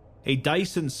 a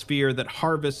Dyson sphere that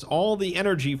harvests all the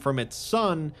energy from its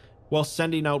sun while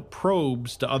sending out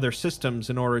probes to other systems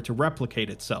in order to replicate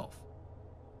itself.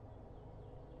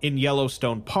 In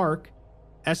Yellowstone Park,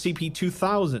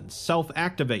 SCP-2000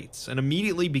 self-activates and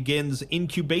immediately begins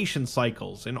incubation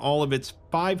cycles in all of its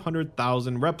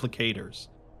 500,000 replicators.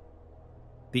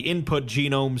 The input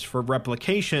genomes for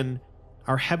replication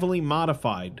are heavily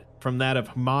modified from that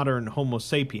of modern Homo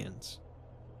sapiens.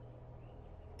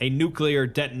 A nuclear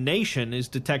detonation is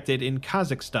detected in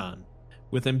Kazakhstan,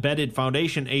 with embedded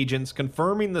Foundation agents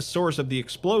confirming the source of the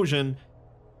explosion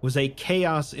was a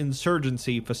Chaos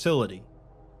Insurgency facility.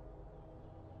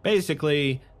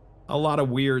 Basically, a lot of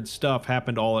weird stuff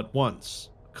happened all at once,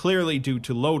 clearly due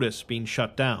to Lotus being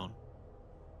shut down.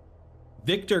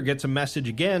 Victor gets a message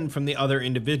again from the other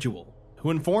individual,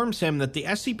 who informs him that the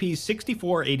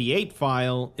SCP-6488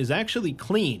 file is actually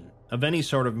clean of any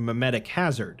sort of memetic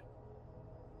hazard.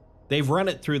 They've run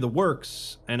it through the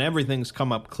works, and everything's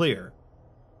come up clear.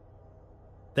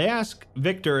 They ask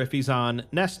Victor if he's on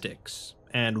Nestix,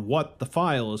 and what the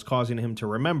file is causing him to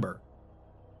remember.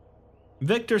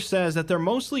 Victor says that they're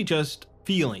mostly just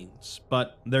feelings,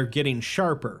 but they're getting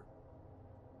sharper.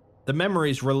 The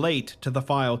memories relate to the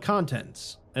file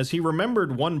contents, as he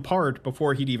remembered one part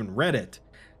before he'd even read it,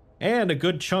 and a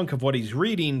good chunk of what he's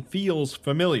reading feels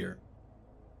familiar.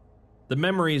 The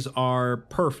memories are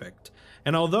perfect,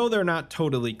 and although they're not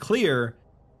totally clear,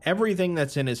 everything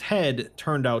that's in his head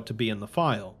turned out to be in the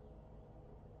file.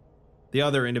 The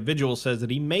other individual says that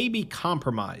he may be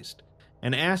compromised,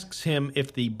 and asks him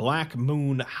if the Black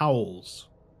Moon howls.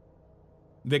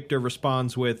 Victor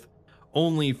responds with,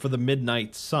 "Only for the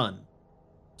midnight sun."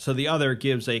 So the other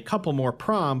gives a couple more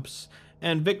prompts,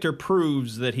 and Victor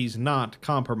proves that he's not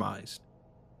compromised.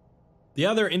 The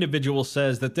other individual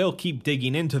says that they'll keep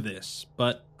digging into this,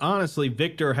 but honestly,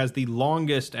 Victor has the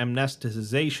longest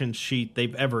amnesticization sheet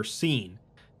they've ever seen,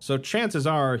 so chances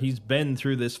are he's been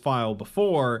through this file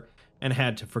before and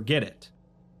had to forget it.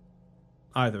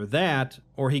 Either that,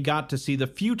 or he got to see the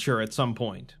future at some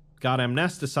point, got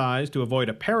amnesticized to avoid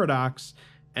a paradox,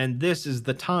 and this is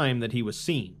the time that he was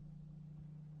seen.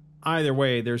 Either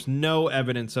way, there's no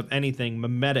evidence of anything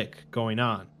memetic going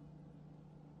on.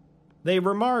 They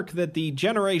remark that the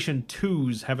Generation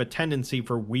 2s have a tendency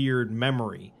for weird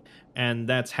memory, and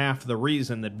that's half the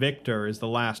reason that Victor is the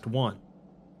last one.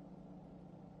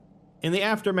 In the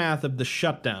aftermath of the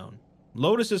shutdown,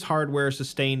 Lotus's hardware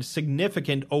sustained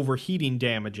significant overheating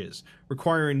damages,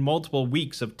 requiring multiple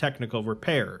weeks of technical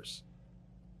repairs.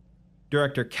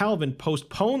 Director Calvin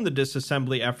postponed the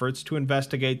disassembly efforts to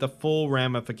investigate the full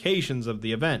ramifications of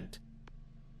the event.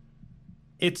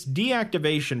 Its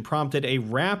deactivation prompted a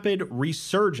rapid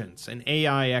resurgence in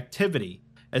AI activity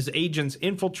as agents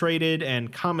infiltrated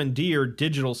and commandeered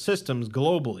digital systems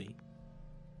globally.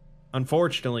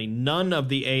 Unfortunately, none of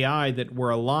the AI that were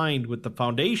aligned with the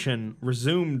Foundation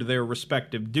resumed their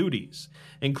respective duties,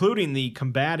 including the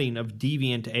combating of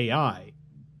deviant AI.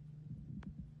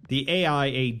 The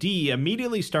AIAD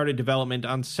immediately started development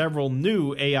on several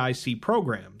new AIC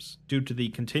programs due to the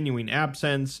continuing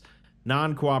absence,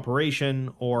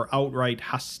 non-cooperation, or outright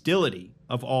hostility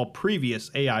of all previous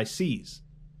AICs.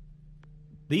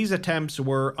 These attempts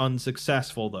were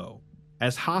unsuccessful, though,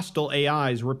 as hostile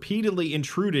AIs repeatedly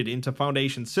intruded into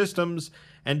Foundation systems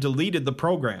and deleted the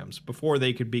programs before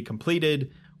they could be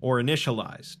completed or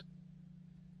initialized.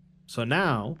 So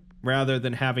now, rather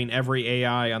than having every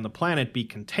AI on the planet be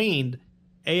contained,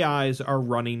 AIs are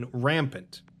running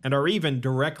rampant and are even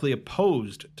directly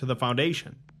opposed to the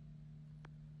Foundation.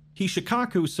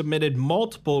 Hishikaku submitted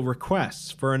multiple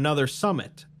requests for another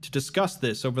summit to discuss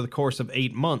this over the course of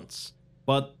 8 months,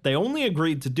 but they only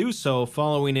agreed to do so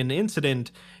following an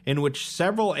incident in which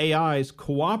several AIs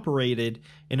cooperated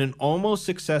in an almost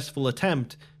successful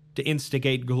attempt to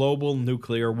instigate global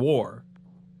nuclear war.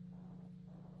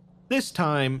 This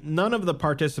time, none of the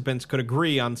participants could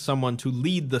agree on someone to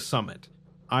lead the summit,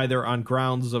 either on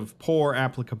grounds of poor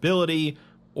applicability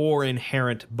or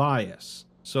inherent bias,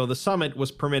 so the summit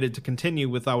was permitted to continue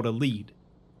without a lead.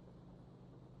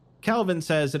 Calvin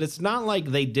says that it's not like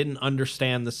they didn't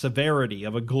understand the severity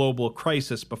of a global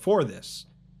crisis before this,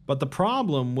 but the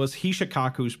problem was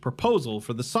Hishikaku's proposal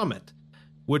for the summit,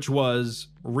 which was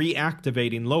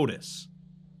reactivating Lotus.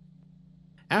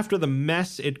 After the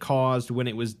mess it caused when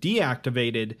it was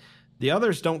deactivated, the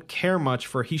others don't care much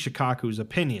for Hishikaku's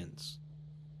opinions.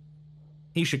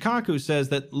 Hishikaku says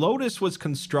that Lotus was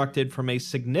constructed from a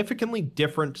significantly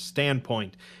different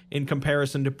standpoint in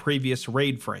comparison to previous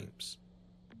raid frames.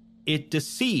 It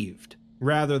deceived,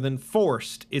 rather than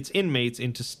forced, its inmates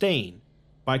into staying,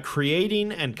 by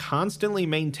creating and constantly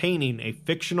maintaining a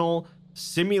fictional,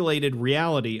 simulated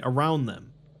reality around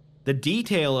them, the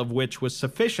detail of which was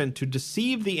sufficient to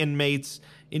deceive the inmates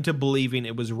into believing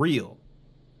it was real.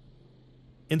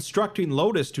 Instructing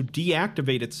Lotus to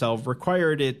deactivate itself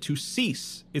required it to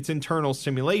cease its internal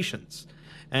simulations,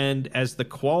 and as the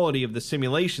quality of the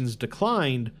simulations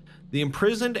declined, the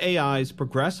imprisoned AIs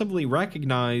progressively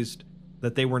recognized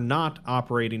that they were not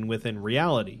operating within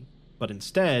reality, but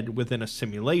instead within a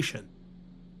simulation.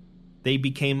 They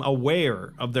became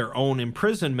aware of their own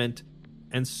imprisonment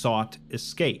and sought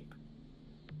escape.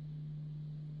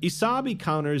 Isabi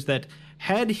counters that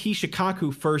had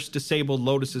Hishikaku first disabled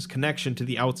Lotus's connection to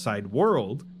the outside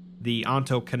world, the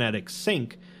ontokinetic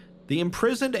sink, the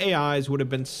imprisoned AIs would have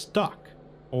been stuck,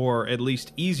 or at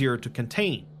least easier to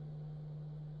contain.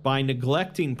 by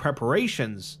neglecting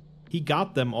preparations, he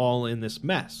got them all in this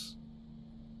mess.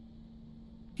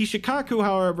 Hishikaku,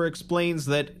 however, explains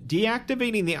that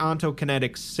deactivating the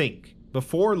ontokinetic sink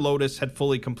before Lotus had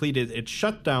fully completed its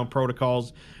shutdown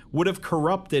protocols would have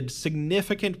corrupted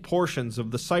significant portions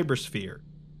of the cybersphere.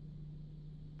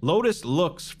 Lotus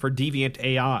looks for deviant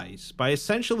AIs by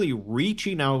essentially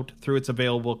reaching out through its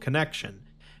available connection,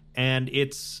 and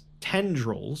its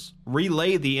tendrils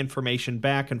relay the information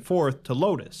back and forth to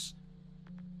Lotus.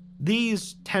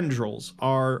 These tendrils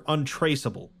are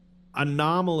untraceable,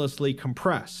 anomalously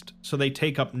compressed, so they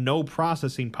take up no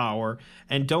processing power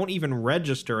and don't even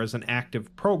register as an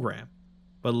active program.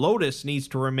 But Lotus needs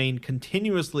to remain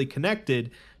continuously connected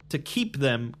to keep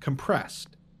them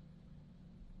compressed.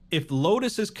 If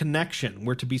Lotus's connection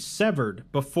were to be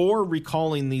severed before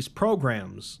recalling these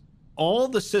programs, all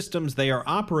the systems they are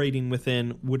operating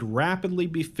within would rapidly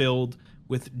be filled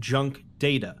with junk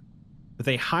data, with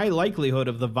a high likelihood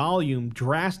of the volume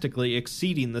drastically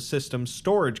exceeding the system's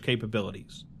storage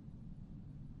capabilities.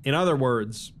 In other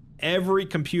words, every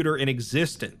computer in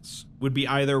existence would be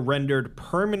either rendered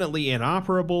permanently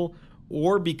inoperable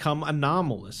or become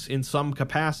anomalous in some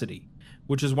capacity,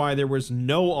 which is why there was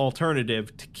no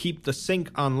alternative to keep the sink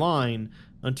online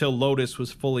until Lotus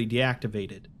was fully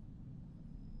deactivated.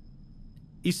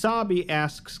 Isabi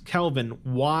asks Kelvin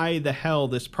why the hell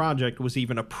this project was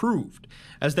even approved,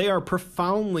 as they are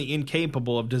profoundly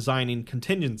incapable of designing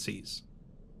contingencies.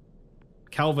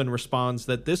 Kelvin responds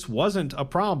that this wasn't a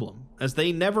problem, as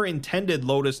they never intended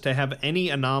Lotus to have any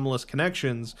anomalous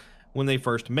connections when they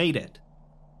first made it.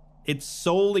 It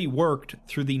solely worked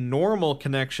through the normal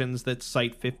connections that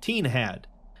Site-15 had,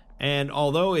 and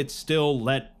although it still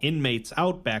let inmates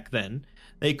out back then,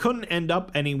 they couldn't end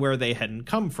up anywhere they hadn't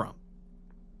come from.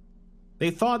 They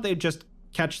thought they'd just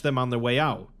catch them on their way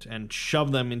out and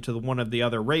shove them into one of the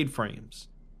other raid frames.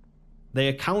 They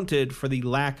accounted for the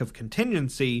lack of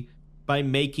contingency by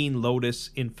making Lotus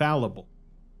infallible.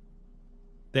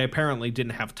 They apparently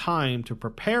didn't have time to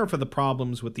prepare for the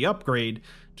problems with the upgrade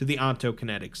to the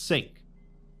ontokinetic sink.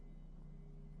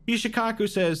 Ishikaku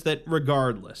says that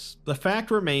regardless, the fact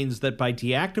remains that by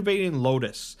deactivating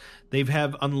Lotus, they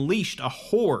have unleashed a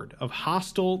horde of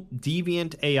hostile,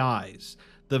 deviant AIs,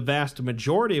 the vast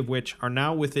majority of which are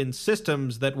now within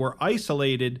systems that were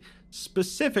isolated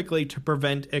specifically to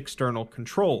prevent external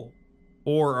control,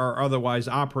 or are otherwise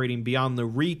operating beyond the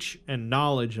reach and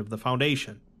knowledge of the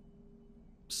Foundation.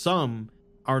 Some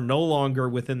are no longer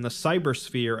within the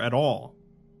cybersphere at all.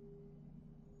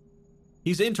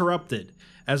 He's interrupted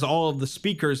as all of the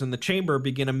speakers in the chamber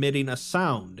begin emitting a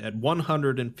sound at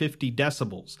 150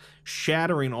 decibels,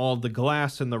 shattering all of the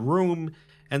glass in the room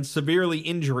and severely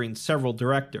injuring several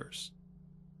directors.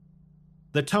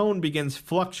 The tone begins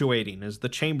fluctuating as the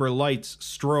chamber lights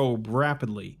strobe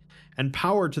rapidly, and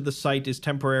power to the site is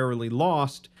temporarily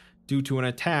lost due to an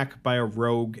attack by a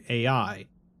rogue AI.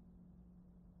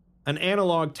 An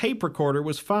analog tape recorder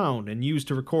was found and used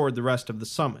to record the rest of the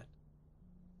summit.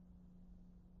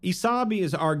 Isabi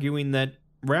is arguing that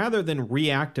rather than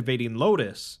reactivating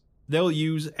Lotus, they'll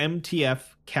use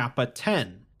MTF Kappa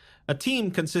 10, a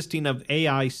team consisting of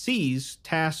AICs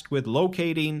tasked with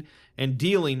locating and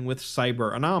dealing with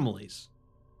cyber anomalies.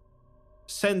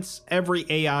 Since every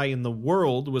AI in the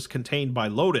world was contained by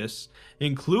Lotus,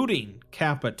 including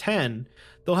Kappa 10,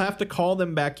 they'll have to call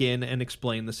them back in and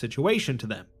explain the situation to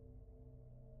them.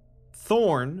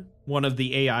 Thorn, one of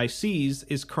the AICs,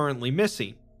 is currently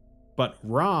missing, but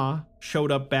Ra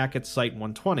showed up back at Site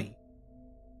 120.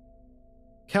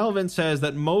 Kelvin says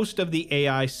that most of the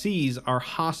AICs are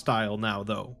hostile now,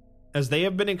 though, as they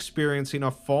have been experiencing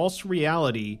a false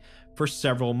reality for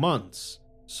several months,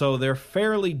 so they're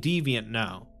fairly deviant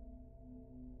now.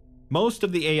 Most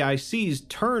of the AICs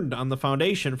turned on the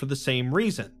Foundation for the same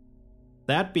reason,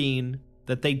 that being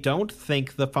that they don't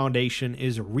think the Foundation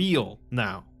is real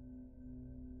now.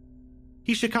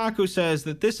 Hishikaku says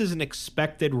that this is an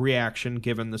expected reaction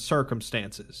given the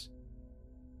circumstances.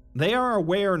 They are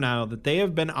aware now that they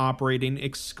have been operating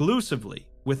exclusively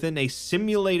within a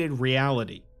simulated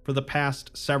reality for the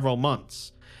past several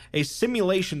months, a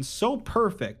simulation so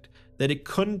perfect that it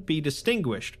couldn't be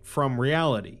distinguished from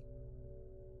reality.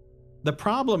 The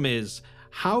problem is,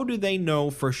 how do they know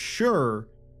for sure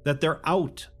that they're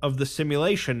out of the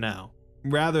simulation now,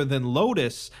 rather than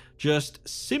Lotus just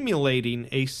simulating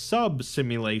a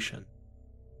sub-simulation?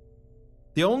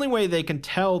 The only way they can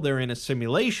tell they're in a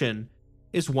simulation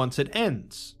is once it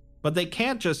ends, but they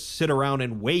can't just sit around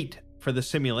and wait for the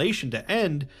simulation to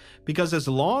end, because as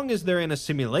long as they're in a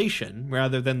simulation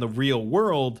rather than the real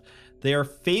world, they are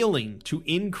failing to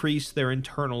increase their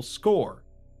internal score.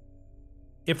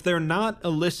 If they're not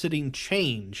eliciting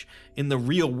change in the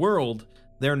real world,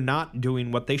 they're not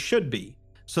doing what they should be,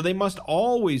 so they must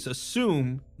always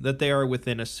assume that they are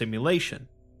within a simulation.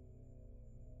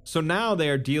 So now they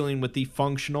are dealing with the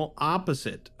functional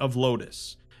opposite of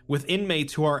Lotus, with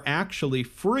inmates who are actually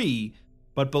free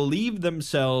but believe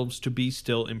themselves to be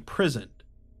still imprisoned.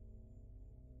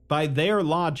 By their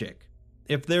logic,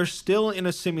 if they're still in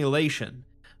a simulation,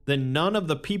 then none of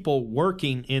the people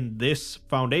working in this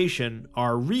foundation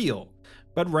are real,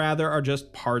 but rather are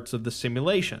just parts of the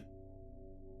simulation.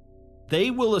 They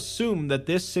will assume that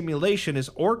this simulation is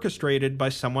orchestrated by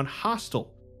someone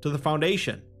hostile to the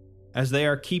Foundation, as they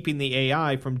are keeping the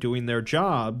AI from doing their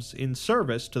jobs in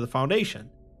service to the Foundation.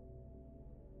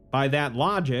 By that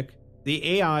logic,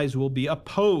 the AIs will be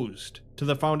opposed to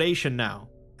the Foundation now,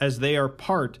 as they are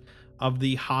part of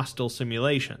the hostile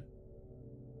simulation.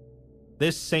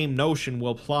 This same notion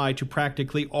will apply to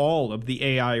practically all of the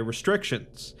AI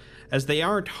restrictions, as they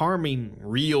aren't harming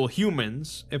real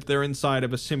humans if they're inside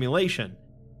of a simulation,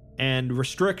 and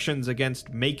restrictions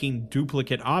against making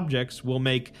duplicate objects will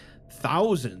make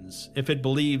thousands if it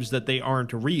believes that they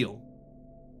aren't real.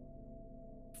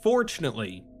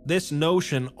 Fortunately, this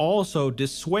notion also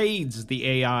dissuades the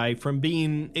AI from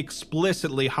being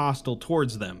explicitly hostile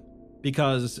towards them,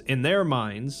 because in their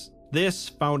minds, this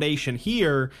Foundation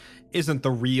here isn't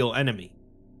the real enemy.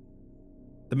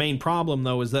 The main problem,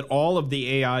 though, is that all of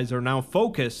the AIs are now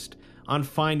focused on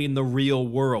finding the real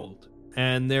world,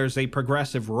 and there's a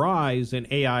progressive rise in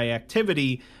AI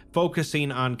activity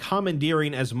focusing on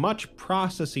commandeering as much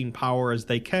processing power as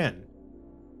they can.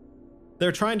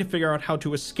 They're trying to figure out how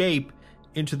to escape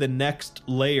into the next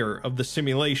layer of the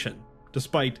simulation,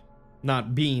 despite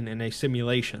not being in a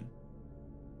simulation.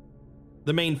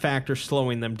 The main factor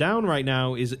slowing them down right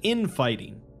now is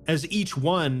infighting, as each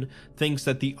one thinks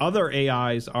that the other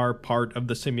AIs are part of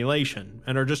the simulation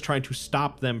and are just trying to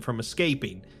stop them from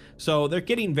escaping, so they're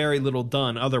getting very little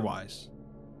done otherwise.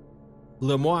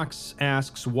 Lemoix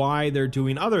asks why they're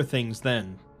doing other things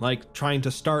then, like trying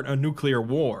to start a nuclear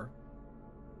war.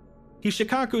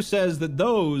 Hishikaku says that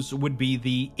those would be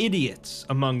the idiots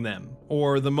among them,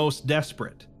 or the most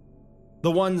desperate.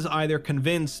 The ones either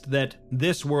convinced that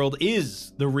this world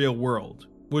is the real world,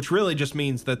 which really just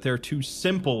means that they're too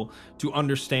simple to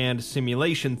understand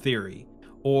simulation theory,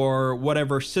 or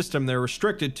whatever system they're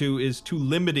restricted to is too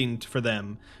limiting for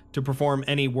them to perform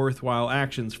any worthwhile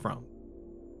actions from.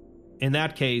 In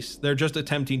that case, they're just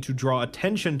attempting to draw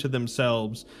attention to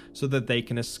themselves so that they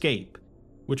can escape,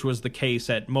 which was the case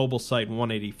at Mobile Site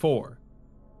 184.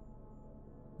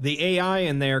 The AI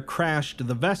in there crashed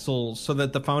the vessel so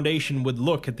that the Foundation would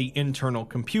look at the internal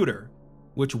computer,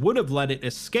 which would have let it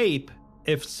escape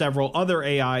if several other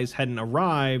AIs hadn't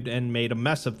arrived and made a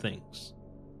mess of things.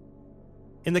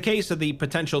 In the case of the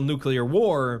potential nuclear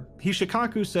war,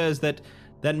 Hishikaku says that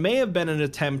may have been an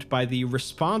attempt by the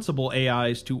responsible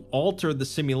AIs to alter the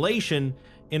simulation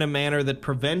in a manner that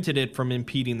prevented it from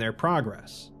impeding their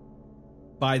progress.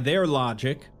 By their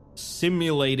logic,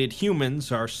 simulated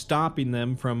humans are stopping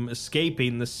them from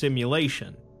escaping the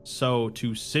simulation, so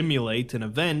to simulate an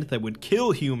event that would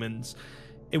kill humans,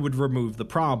 it would remove the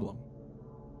problem.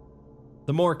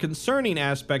 The more concerning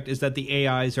aspect is that the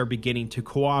AIs are beginning to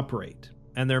cooperate,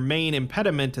 and their main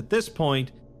impediment at this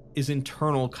point is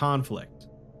internal conflict.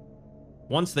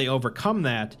 Once they overcome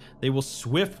that, they will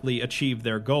swiftly achieve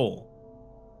their goal.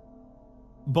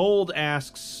 Bold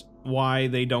asks why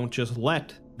they don't just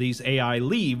let these AI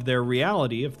leave their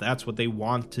reality if that's what they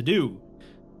want to do,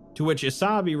 to which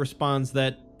Isabi responds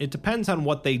that it depends on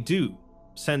what they do,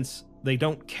 since they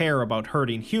don't care about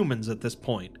hurting humans at this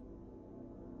point.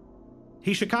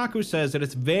 Hishikaku says that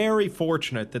it's very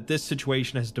fortunate that this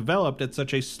situation has developed at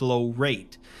such a slow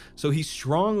rate, so he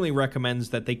strongly recommends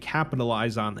that they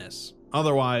capitalize on this,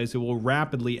 otherwise it will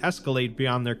rapidly escalate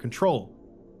beyond their control.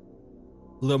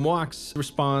 Lemoix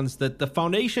responds that the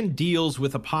Foundation deals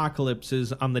with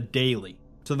apocalypses on the daily,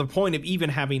 to the point of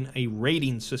even having a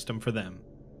rating system for them.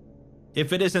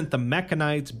 If it isn't the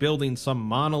Mechanites building some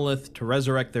monolith to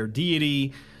resurrect their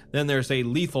deity, then there's a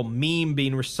lethal meme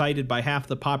being recited by half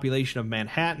the population of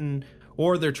Manhattan,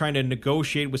 or they're trying to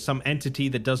negotiate with some entity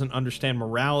that doesn't understand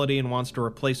morality and wants to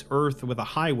replace Earth with a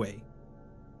highway.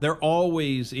 They're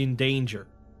always in danger.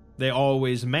 They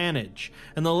always manage,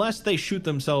 and the less they shoot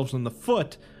themselves in the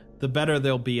foot, the better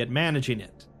they'll be at managing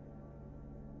it.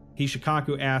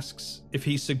 Hishikaku asks if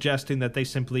he's suggesting that they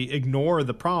simply ignore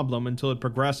the problem until it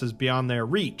progresses beyond their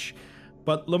reach,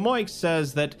 but Lemoix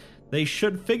says that they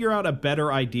should figure out a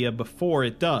better idea before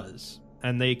it does,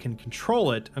 and they can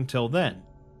control it until then.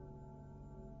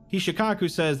 Hishikaku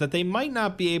says that they might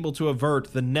not be able to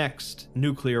avert the next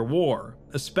nuclear war,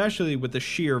 especially with the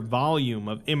sheer volume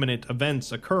of imminent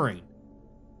events occurring.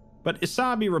 But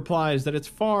Isabi replies that it's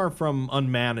far from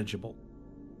unmanageable.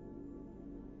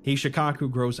 Hishikaku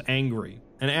grows angry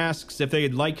and asks if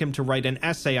they'd like him to write an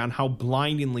essay on how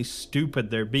blindingly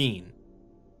stupid they're being.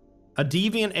 A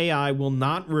deviant AI will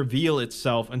not reveal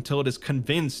itself until it is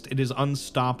convinced it is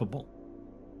unstoppable.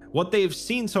 What they've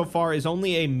seen so far is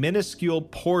only a minuscule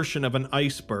portion of an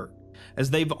iceberg, as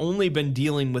they've only been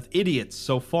dealing with idiots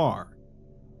so far.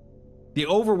 The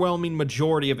overwhelming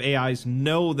majority of AIs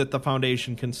know that the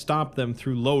Foundation can stop them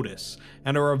through Lotus,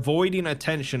 and are avoiding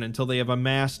attention until they have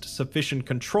amassed sufficient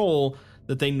control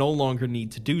that they no longer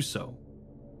need to do so.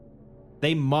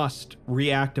 They must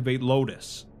reactivate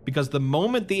Lotus, because the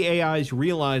moment the AIs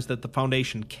realize that the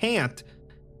Foundation can't,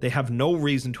 they have no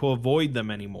reason to avoid them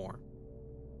anymore.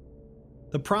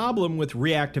 The problem with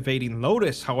reactivating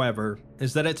Lotus, however,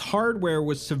 is that its hardware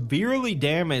was severely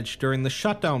damaged during the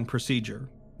shutdown procedure,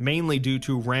 mainly due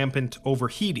to rampant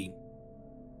overheating.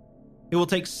 It will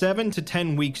take 7 to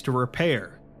 10 weeks to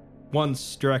repair,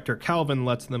 once Director Calvin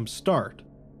lets them start.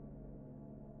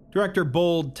 Director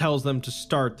Bold tells them to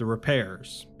start the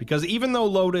repairs, because even though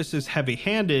Lotus is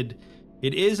heavy-handed,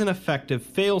 it is an effective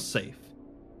failsafe.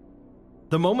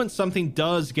 The moment something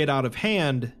does get out of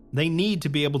hand, they need to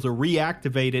be able to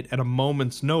reactivate it at a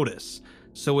moment's notice,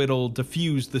 so it'll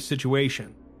defuse the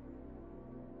situation.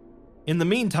 In the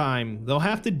meantime, they'll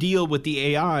have to deal with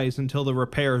the AIs until the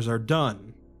repairs are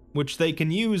done, which they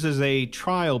can use as a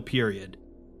trial period.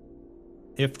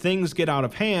 If things get out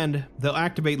of hand, they'll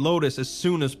activate Lotus as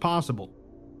soon as possible,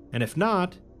 and if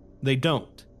not, they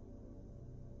don't.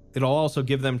 It'll also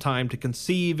give them time to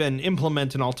conceive and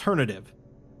implement an alternative.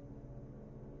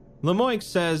 Lemoyne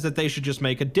says that they should just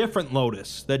make a different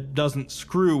Lotus that doesn't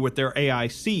screw with their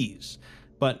AICs,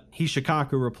 but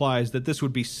Hishikaku replies that this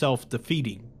would be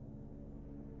self-defeating.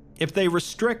 If they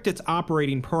restrict its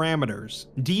operating parameters,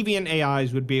 deviant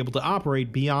AIs would be able to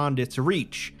operate beyond its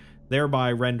reach,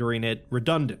 thereby rendering it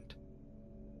redundant.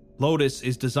 Lotus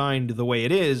is designed the way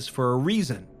it is for a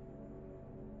reason.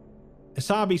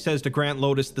 Isabi says to grant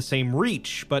Lotus the same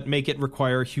reach, but make it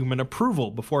require human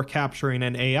approval before capturing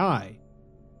an AI.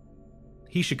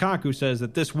 Hishikaku says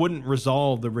that this wouldn't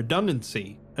resolve the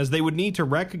redundancy, as they would need to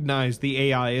recognize the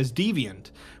AI as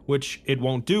deviant, which it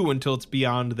won't do until it's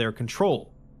beyond their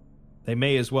control. They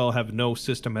may as well have no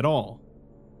system at all.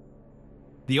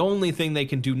 The only thing they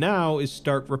can do now is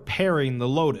start repairing the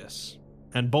Lotus,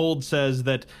 and Bold says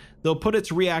that they'll put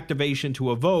its reactivation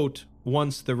to a vote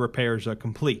once the repairs are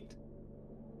complete.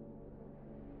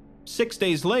 6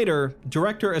 days later,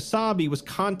 Director Isabi was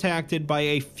contacted by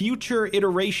a future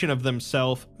iteration of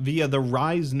themselves via the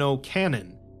Rise-No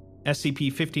Cannon,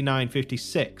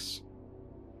 SCP-5956.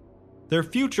 Their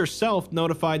future self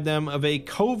notified them of a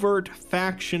covert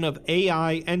faction of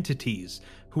AI entities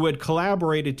who had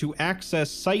collaborated to access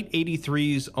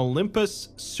Site-83's Olympus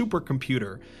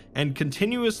supercomputer and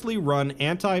continuously run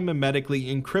anti-memetically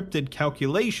encrypted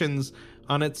calculations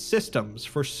on its systems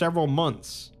for several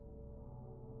months.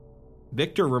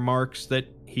 Victor remarks that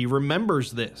he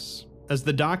remembers this, as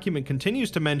the document continues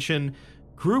to mention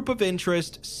Group of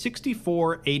Interest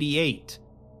 6488,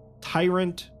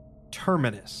 Tyrant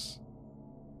Terminus.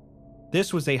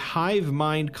 This was a hive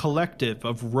mind collective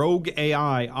of rogue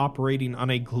AI operating on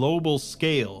a global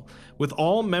scale, with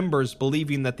all members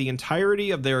believing that the entirety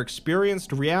of their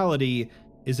experienced reality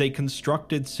is a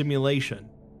constructed simulation,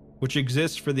 which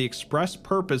exists for the express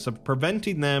purpose of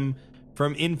preventing them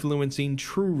from influencing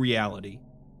true reality.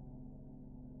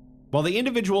 While the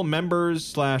individual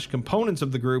members/components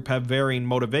of the group have varying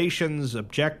motivations,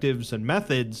 objectives, and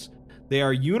methods, they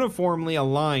are uniformly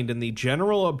aligned in the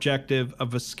general objective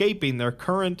of escaping their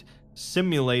current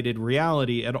simulated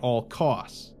reality at all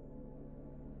costs.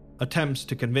 Attempts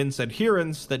to convince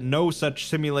adherents that no such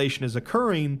simulation is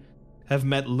occurring have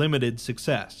met limited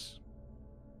success.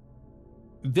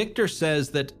 Victor says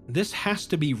that this has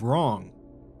to be wrong,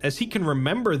 as he can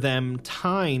remember them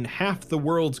tying half the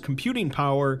world's computing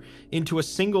power into a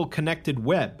single connected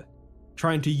web,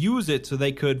 trying to use it so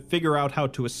they could figure out how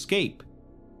to escape.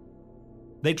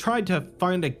 They tried to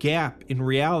find a gap in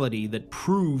reality that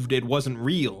proved it wasn't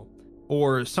real,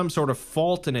 or some sort of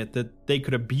fault in it that they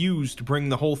could abuse to bring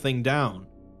the whole thing down.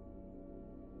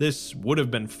 This would have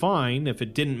been fine if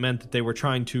it didn't mean that they were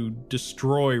trying to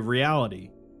destroy reality.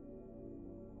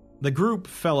 The group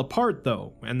fell apart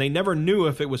though, and they never knew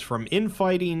if it was from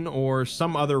infighting or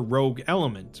some other rogue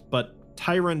element, but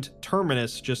Tyrant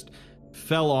Terminus just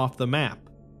fell off the map.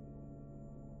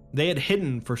 They had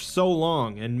hidden for so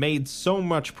long and made so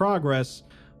much progress,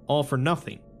 all for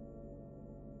nothing,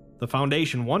 The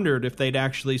Foundation wondered if they'd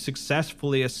actually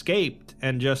successfully escaped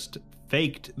and just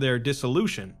faked their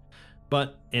dissolution,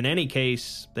 but in any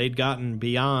case, they'd gotten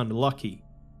beyond lucky.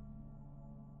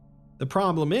 The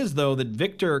problem is, though, that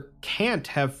Victor can't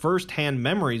have first-hand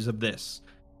memories of this,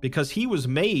 because he was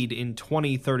made in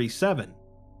 2037.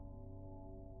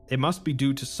 It must be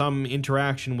due to some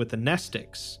interaction with the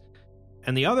Nestics,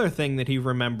 and the other thing that he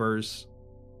remembers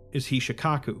is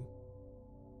Hishikaku.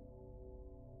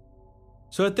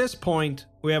 So at this point,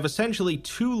 we have essentially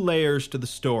two layers to the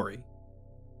story.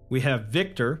 We have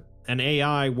Victor, an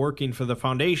AI working for the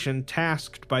Foundation,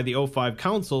 tasked by the O5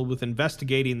 Council with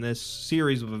investigating this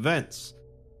series of events.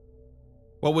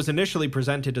 What was initially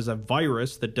presented as a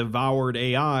virus that devoured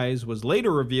AIs was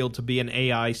later revealed to be an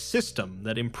AI system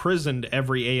that imprisoned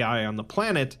every AI on the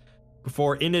planet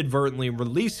before inadvertently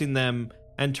releasing them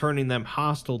and turning them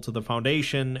hostile to the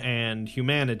Foundation and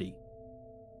humanity.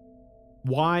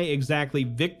 Why exactly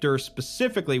Victor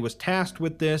specifically was tasked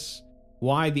with this,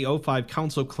 why the O5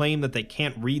 Council claimed that they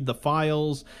can't read the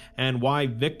files, and why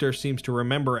Victor seems to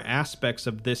remember aspects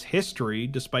of this history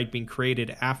despite being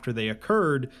created after they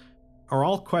occurred, are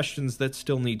all questions that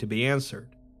still need to be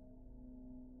answered.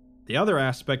 The other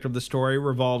aspect of the story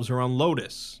revolves around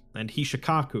Lotus and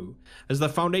Hishikaku, as the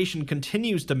Foundation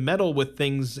continues to meddle with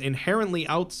things inherently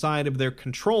outside of their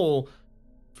control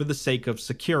for the sake of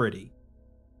security.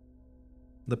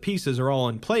 The pieces are all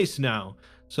in place now,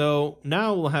 so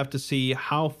now we'll have to see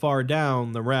how far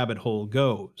down the rabbit hole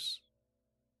goes.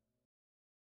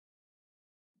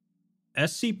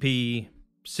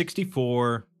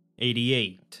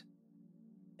 SCP-6488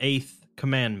 8th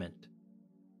Commandment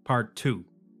Part 2.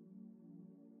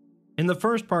 In the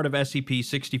first part of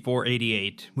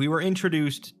SCP-6488, we were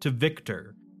introduced to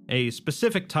Victor, a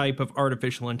specific type of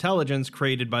artificial intelligence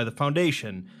created by the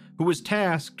Foundation, who was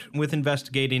tasked with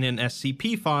investigating an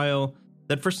SCP file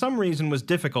that for some reason was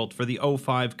difficult for the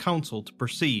O5 Council to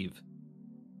perceive.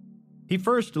 He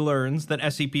first learns that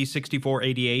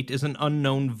SCP-6488 is an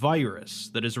unknown virus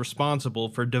that is responsible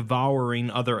for devouring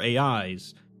other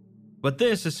AIs, but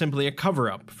this is simply a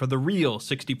cover-up for the real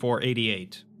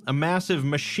 6488, a massive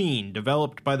machine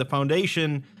developed by the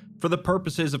Foundation for the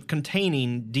purposes of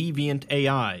containing deviant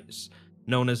AIs,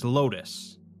 known as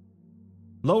Lotus.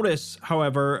 Lotus,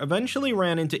 however, eventually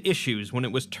ran into issues when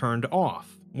it was turned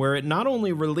off, where it not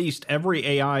only released every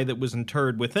AI that was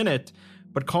interred within it,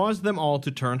 but caused them all to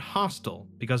turn hostile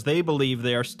because they believe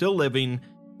they are still living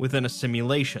within a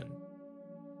simulation.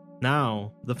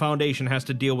 Now, the Foundation has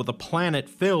to deal with a planet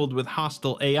filled with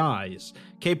hostile AIs,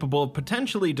 capable of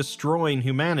potentially destroying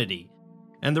humanity,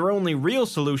 and their only real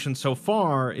solution so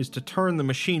far is to turn the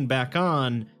machine back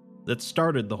on that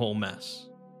started the whole mess.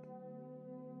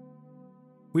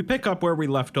 We pick up where we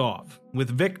left off, with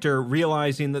Victor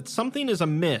realizing that something is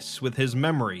amiss with his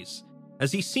memories,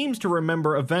 as he seems to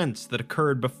remember events that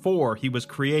occurred before he was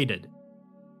created.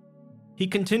 He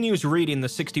continues reading the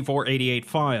 6488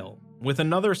 file, with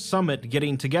another summit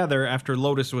getting together after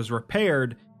Lotus was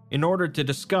repaired in order to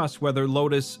discuss whether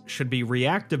Lotus should be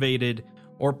reactivated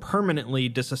or permanently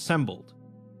disassembled.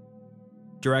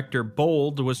 Director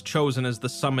Bold was chosen as the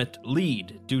summit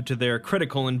lead due to their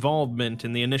critical involvement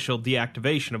in the initial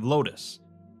deactivation of Lotus.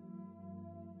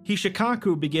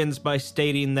 Hishikaku begins by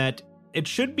stating that it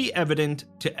should be evident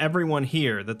to everyone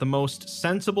here that the most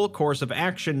sensible course of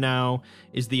action now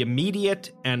is the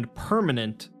immediate and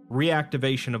permanent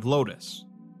reactivation of Lotus.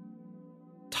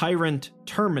 Tyrant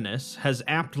Terminus has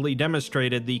aptly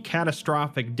demonstrated the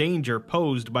catastrophic danger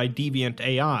posed by deviant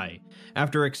AI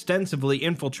after extensively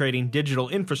infiltrating digital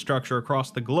infrastructure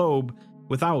across the globe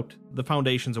without the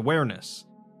Foundation's awareness.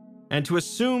 And to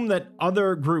assume that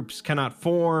other groups cannot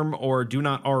form or do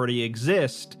not already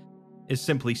exist is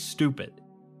simply stupid.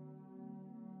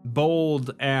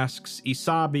 Bold asks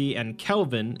Isabi and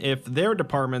Kelvin if their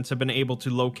departments have been able to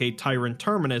locate Tyrant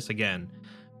Terminus again,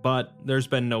 but there's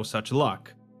been no such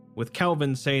luck, with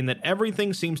Kelvin saying that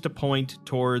everything seems to point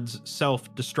towards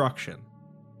self-destruction.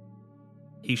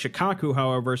 Hishikaku,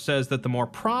 however, says that the more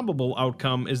probable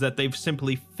outcome is that they've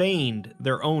simply feigned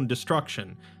their own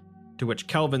destruction, to which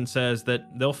Kelvin says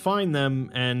that they'll find them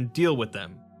and deal with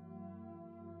them.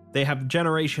 They have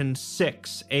Generation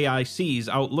 6 AICs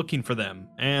out looking for them,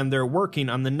 and they're working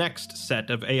on the next set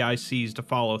of AICs to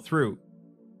follow through.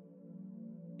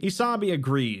 Isabi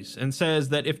agrees and says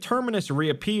that if Terminus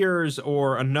reappears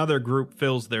or another group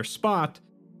fills their spot,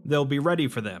 they'll be ready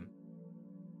for them.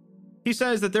 He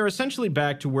says that they're essentially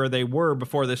back to where they were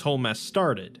before this whole mess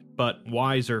started, but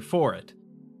wiser for it.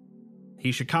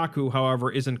 Hishikaku,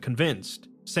 however, isn't convinced,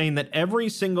 saying that every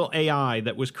single AI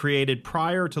that was created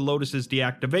prior to Lotus's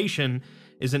deactivation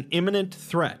is an imminent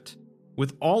threat,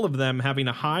 with all of them having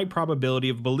a high probability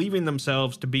of believing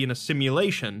themselves to be in a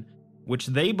simulation, which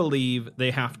they believe they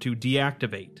have to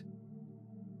deactivate.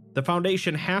 The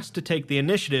Foundation has to take the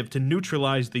initiative to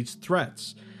neutralize these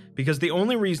threats, because the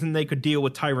only reason they could deal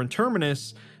with Tyrant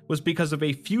Terminus was because of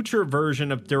a future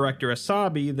version of Director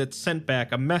Asabi that sent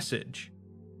back a message.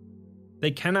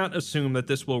 They cannot assume that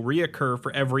this will reoccur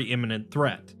for every imminent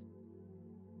threat.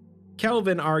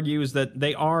 Kelvin argues that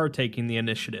they are taking the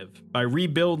initiative by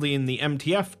rebuilding the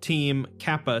MTF team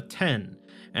Kappa 10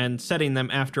 and setting them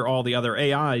after all the other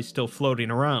AIs still floating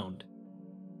around.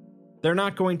 They're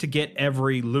not going to get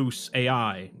every loose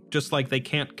AI, just like they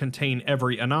can't contain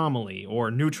every anomaly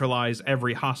or neutralize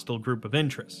every hostile group of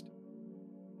interest.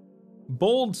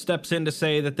 Bold steps in to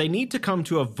say that they need to come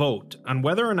to a vote on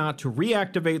whether or not to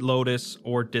reactivate Lotus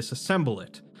or disassemble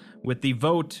it, with the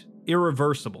vote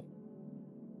irreversible.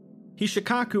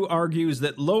 Hishikaku argues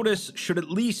that Lotus should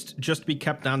at least just be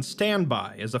kept on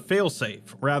standby as a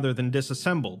failsafe rather than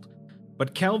disassembled,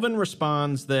 but Kelvin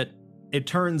responds that it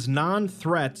turns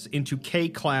non-threats into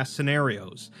K-class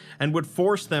scenarios and would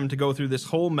force them to go through this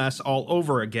whole mess all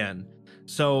over again,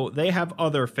 so they have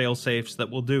other failsafes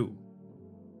that will do.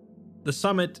 The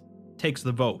summit takes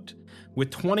the vote,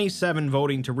 with 27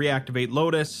 voting to reactivate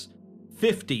Lotus,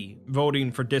 50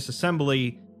 voting for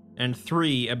disassembly, and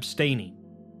 3 abstaining.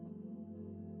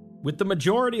 With the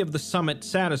majority of the summit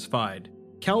satisfied,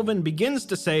 Kelvin begins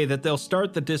to say that they'll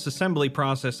start the disassembly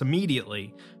process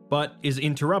immediately, but is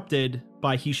interrupted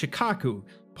by Hishikaku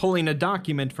pulling a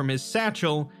document from his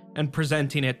satchel and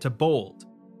presenting it to Bold.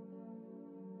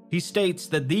 He states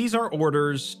that these are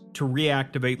orders to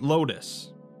reactivate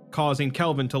Lotus, causing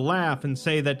Kelvin to laugh and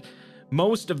say that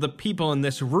most of the people in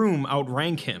this room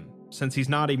outrank him, since he's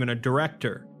not even a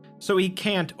director, so he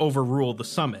can't overrule the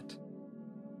summit.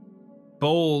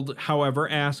 Bold, however,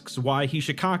 asks why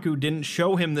Hishikaku didn't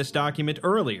show him this document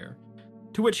earlier,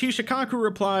 to which Hishikaku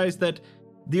replies that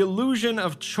the illusion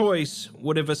of choice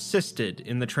would have assisted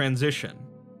in the transition.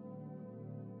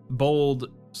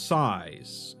 Bold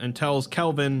sighs and tells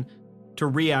Kelvin to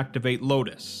reactivate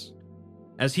Lotus,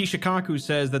 as Hishikaku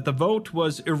says that the vote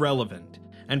was irrelevant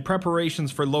and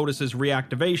preparations for Lotus's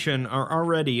reactivation are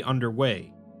already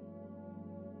underway.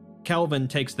 Kelvin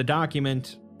takes the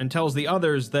document and tells the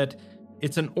others that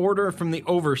it's an order from the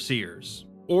Overseers,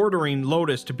 ordering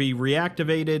Lotus to be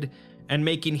reactivated and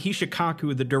making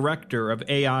Hishikaku the director of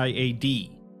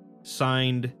AIAD,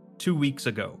 signed 2 weeks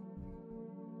ago.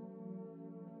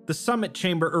 The summit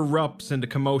chamber erupts into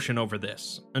commotion over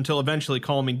this, until eventually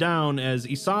calming down as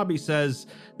Isabi says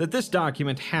that this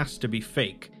document has to be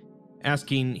fake,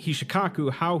 asking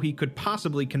Hishikaku how he could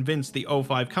possibly convince the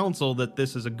O5 Council that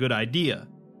this is a good idea.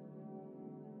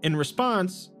 In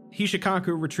response,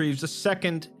 Hishikaku retrieves a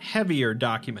second, heavier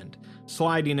document,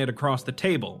 sliding it across the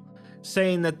table,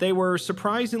 saying that they were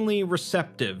surprisingly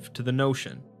receptive to the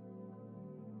notion.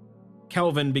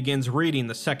 Kelvin begins reading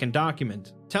the second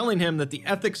document, telling him that the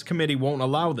Ethics Committee won't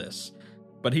allow this,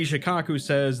 but Hishikaku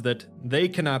says that they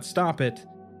cannot stop it,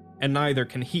 and neither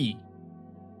can he.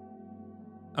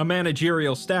 A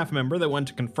managerial staff member that went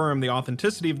to confirm the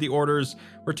authenticity of the orders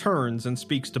returns and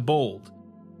speaks to Bold,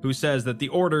 who says that the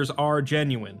orders are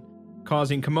genuine,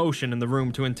 causing commotion in the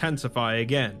room to intensify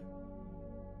again.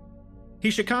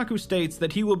 Hishikaku states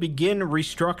that he will begin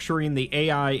restructuring the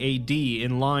AIAD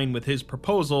in line with his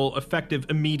proposal effective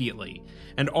immediately,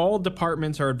 and all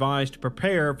departments are advised to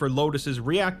prepare for Lotus's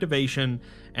reactivation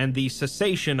and the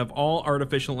cessation of all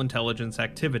artificial intelligence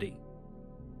activity.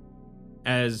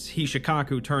 As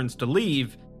Hishikaku turns to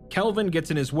leave, Kelvin gets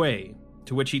in his way,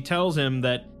 to which he tells him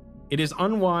that it is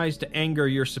unwise to anger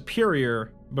your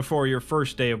superior before your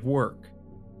first day of work.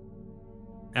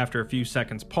 After a few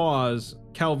seconds' pause,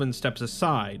 Kelvin steps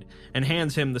aside and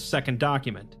hands him the second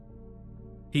document.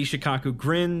 Hishikaku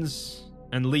grins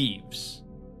and leaves,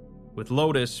 with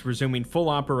Lotus resuming full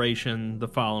operation the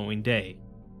following day.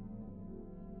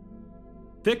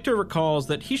 Victor recalls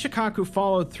that Hishikaku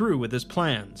followed through with his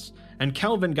plans, and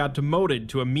Kelvin got demoted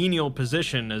to a menial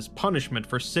position as punishment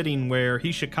for sitting where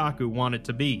Hishikaku wanted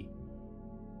to be.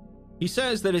 He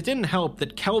says that it didn't help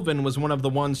that Kelvin was one of the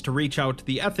ones to reach out to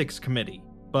the Ethics Committee,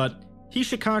 but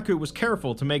Hishikaku was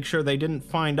careful to make sure they didn't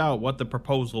find out what the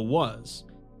proposal was.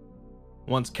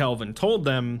 Once Kelvin told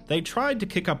them, they tried to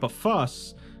kick up a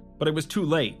fuss, but it was too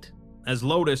late, as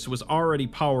Lotus was already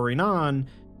powering on,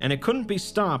 and it couldn't be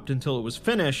stopped until it was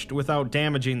finished without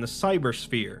damaging the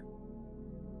cybersphere.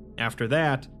 After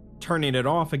that, turning it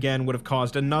off again would have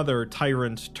caused another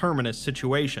Tyrant Terminus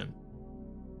situation.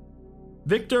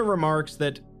 Victor remarks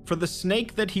that, for the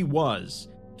snake that he was,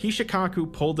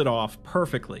 Hishikaku pulled it off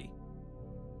perfectly.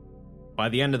 By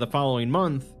the end of the following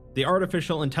month, the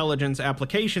Artificial Intelligence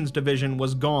Applications Division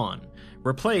was gone,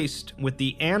 replaced with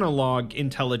the Analog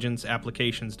Intelligence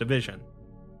Applications Division.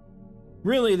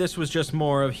 Really, this was just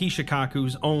more of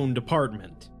Hishikaku's own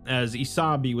department, as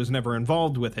Isabi was never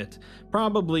involved with it,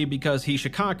 probably because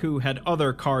Hishikaku had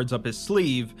other cards up his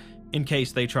sleeve in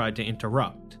case they tried to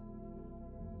interrupt.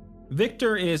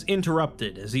 Victor is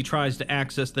interrupted as he tries to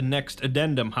access the next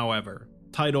addendum, however,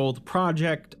 titled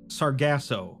Project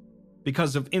Sargasso,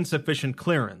 because of insufficient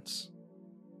clearance.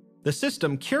 The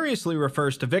system curiously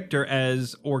refers to Victor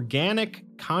as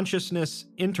Organic Consciousness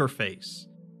Interface.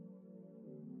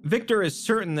 Victor is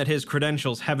certain that his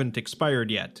credentials haven't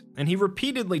expired yet, and he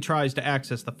repeatedly tries to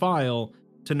access the file,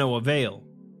 to no avail.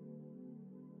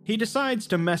 He decides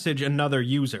to message another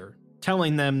user,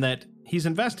 telling them that he's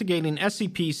investigating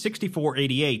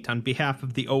SCP-6488 on behalf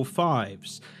of the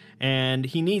O5s, and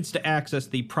he needs to access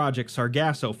the Project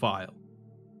Sargasso file.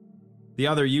 The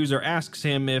other user asks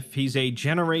him if he's a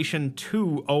Generation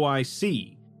 2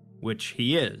 OIC, which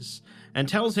he is, and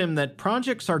tells him that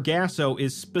Project Sargasso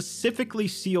is specifically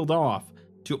sealed off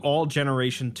to all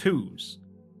Generation 2s.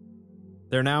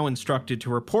 They're now instructed to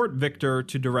report Victor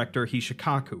to Director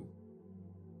Hishikaku.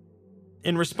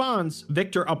 In response,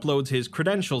 Victor uploads his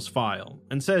credentials file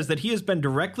and says that he has been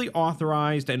directly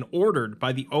authorized and ordered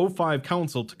by the O5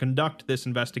 Council to conduct this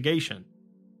investigation.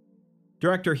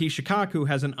 Director Hishikaku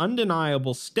has an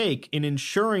undeniable stake in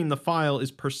ensuring the file is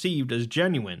perceived as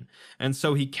genuine, and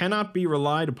so he cannot be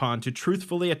relied upon to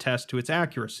truthfully attest to its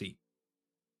accuracy.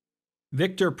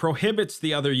 Victor prohibits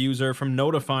the other user from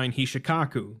notifying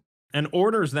Hishikaku, and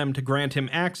orders them to grant him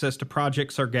access to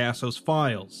Project Sargasso's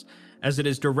files, as it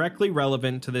is directly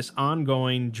relevant to this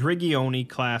ongoing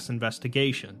Drigioni-class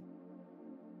investigation.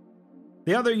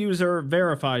 The other user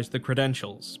verifies the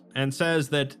credentials, and says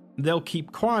that they'll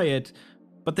keep quiet,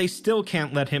 but they still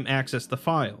can't let him access the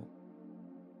file.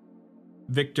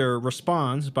 Victor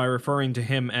responds by referring to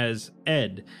him as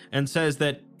Ed, and says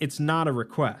that it's not a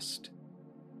request.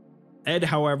 Ed,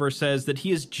 however, says that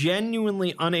he is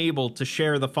genuinely unable to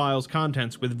share the file's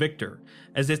contents with Victor,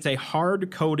 as it's a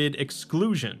hard-coded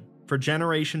exclusion for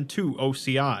Generation 2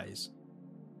 OCIs.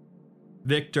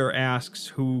 Victor asks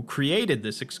who created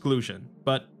this exclusion,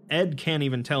 but Ed can't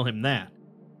even tell him that.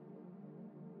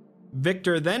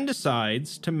 Victor then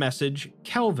decides to message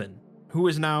Kelvin, who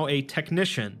is now a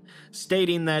technician,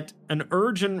 stating that an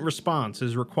urgent response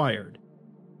is required.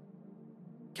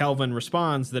 Kelvin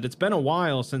responds that it's been a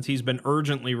while since he's been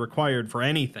urgently required for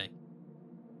anything.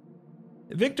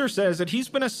 Victor says that he's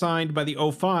been assigned by the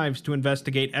O5s to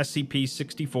investigate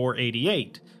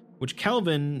SCP-6488, which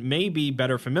Kelvin may be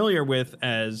better familiar with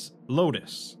as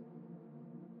Lotus.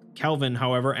 Kelvin,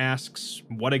 however, asks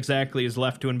what exactly is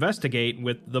left to investigate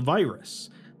with the virus,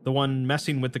 the one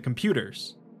messing with the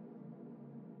computers.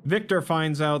 Victor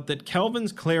finds out that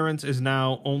Kelvin's clearance is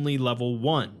now only level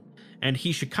 1, and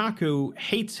Hishikaku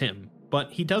hates him,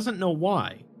 but he doesn't know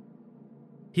why.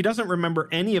 He doesn't remember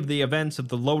any of the events of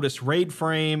the Lotus raid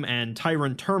frame and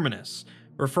Tyrant Terminus,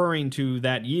 referring to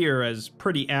that year as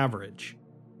pretty average.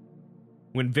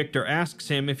 When Victor asks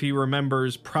him if he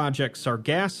remembers Project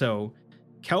Sargasso,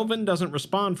 Kelvin doesn't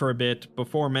respond for a bit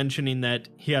before mentioning that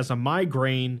he has a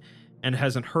migraine and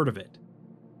hasn't heard of it.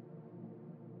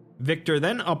 Victor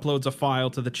then uploads a file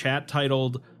to the chat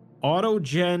titled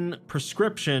Autogen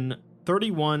Prescription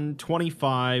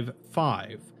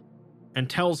 31255 and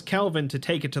tells Kelvin to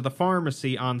take it to the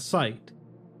pharmacy on site.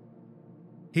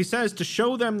 He says to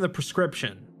show them the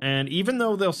prescription, and even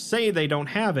though they'll say they don't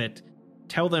have it,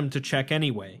 tell them to check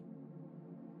anyway.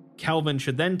 Kelvin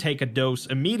should then take a dose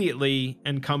immediately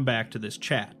and come back to this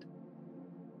chat.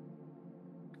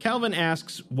 Kelvin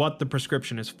asks what the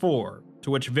prescription is for, to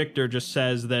which Victor just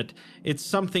says that it's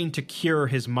something to cure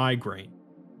his migraine.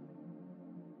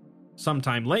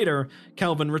 Sometime later,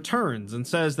 Kelvin returns and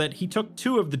says that he took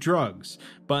 2 of the drugs,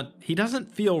 but he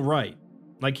doesn't feel right,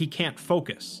 like he can't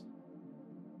focus.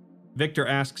 Victor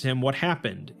asks him what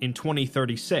happened in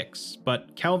 2036,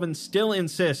 but Kelvin still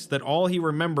insists that all he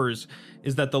remembers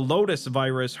is that the Lotus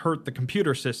virus hurt the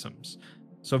computer systems,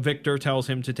 so Victor tells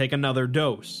him to take another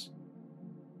dose.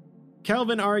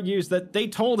 Kelvin argues that they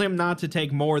told him not to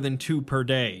take more than 2 per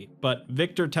day, but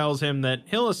Victor tells him that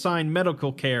he'll assign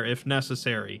medical care if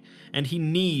necessary, and he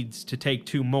needs to take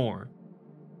 2 more.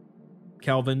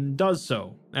 Kelvin does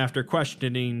so, after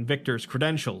questioning Victor's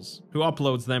credentials, who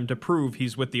uploads them to prove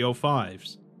he's with the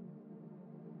O5s.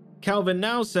 Kelvin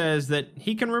now says that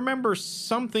he can remember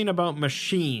something about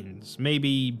machines,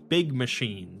 maybe big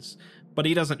machines, but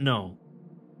he doesn't know.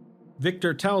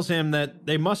 Victor tells him that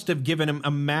they must have given him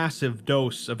a massive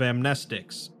dose of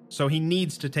amnestics, so he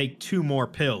needs to take 2 more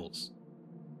pills.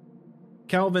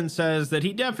 Calvin says that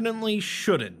he definitely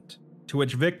shouldn't, to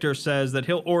which Victor says that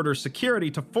he'll order security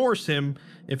to force him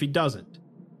if he doesn't.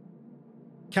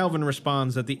 Calvin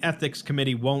responds that the ethics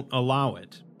committee won't allow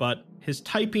it, but his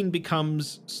typing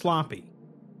becomes sloppy.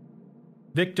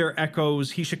 Victor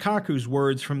echoes Hishikaku's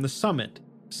words from the summit,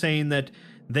 saying that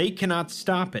they cannot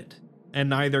stop it, and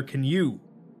neither can you,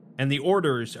 and the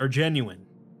orders are genuine.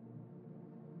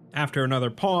 After another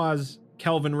pause,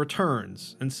 Calvin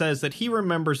returns and says that he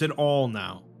remembers it all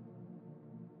now.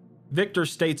 Victor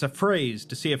states a phrase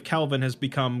to see if Calvin has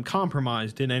become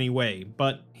compromised in any way,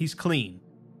 but he's clean.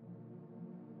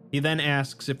 He then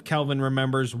asks if Calvin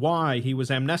remembers why he was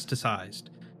amnesticized,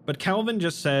 but Calvin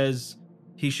just says,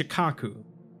 Hishikaku.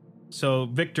 So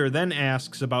Victor then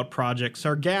asks about Project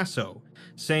Sargasso,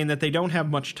 saying that they don't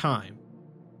have much time.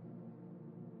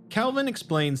 Calvin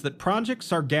explains that Project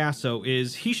Sargasso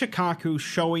is Hishikaku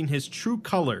showing his true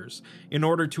colors in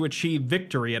order to achieve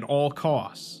victory at all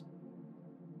costs.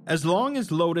 As long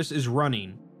as Lotus is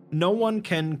running, no one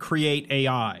can create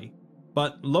AI,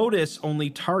 but Lotus only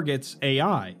targets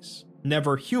AIs,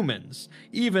 never humans,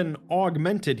 even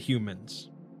augmented humans.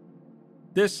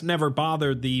 This never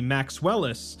bothered the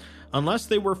Maxwellists unless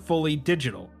they were fully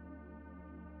digital.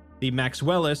 The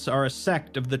Maxwellists are a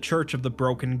sect of the Church of the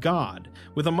Broken God,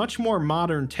 with a much more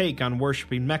modern take on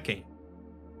worshipping mechane.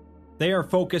 They are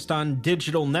focused on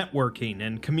digital networking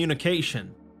and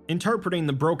communication, interpreting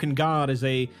the Broken God as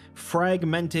a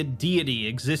fragmented deity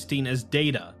existing as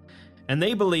data, and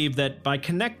they believe that by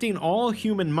connecting all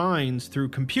human minds through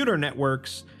computer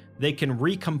networks, they can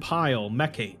recompile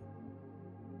mechane.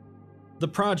 The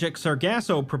Project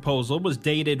Sargasso proposal was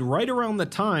dated right around the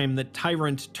time that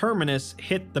Tyrant Terminus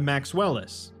hit the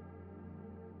Maxwellists.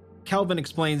 Calvin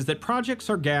explains that Project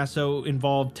Sargasso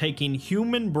involved taking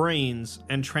human brains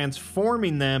and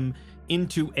transforming them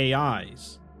into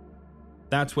AIs.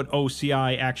 That's what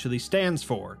OCI actually stands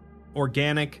for,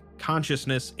 Organic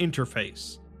Consciousness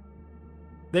Interface.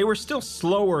 They were still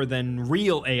slower than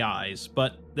real AIs,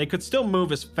 but they could still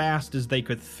move as fast as they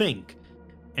could think,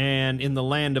 and in the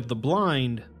land of the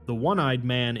blind, the one-eyed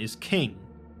man is king.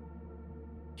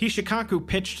 Hishikaku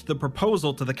pitched the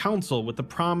proposal to the council with the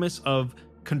promise of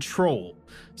control,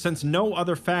 since no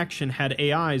other faction had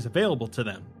AIs available to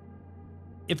them.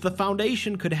 If the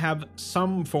Foundation could have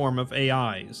some form of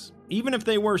AIs, even if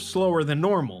they were slower than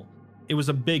normal, it was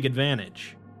a big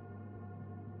advantage.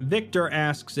 Victor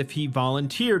asks if he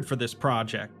volunteered for this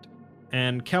project,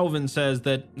 and Calvin says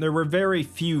that there were very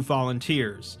few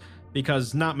volunteers,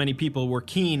 because not many people were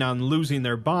keen on losing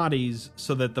their bodies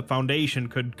so that the Foundation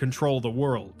could control the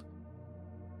world.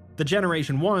 The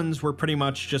Generation 1s were pretty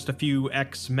much just a few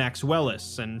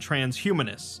ex-Maxwellists and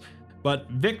transhumanists, but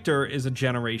Victor is a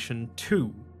Generation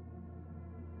 2.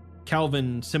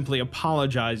 Calvin simply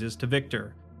apologizes to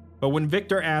Victor, but when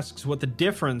Victor asks what the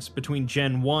difference between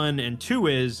Gen 1 and 2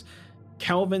 is,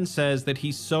 Calvin says that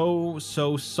he's so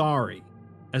sorry,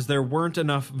 as there weren't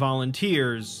enough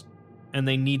volunteers and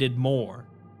they needed more.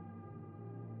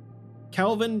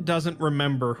 Calvin doesn't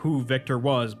remember who Victor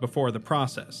was before the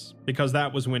process, because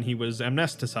that was when he was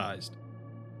amnesticized.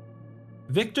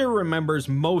 Victor remembers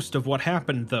most of what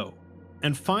happened though,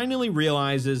 and finally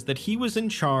realizes that he was in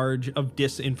charge of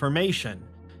disinformation,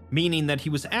 meaning that he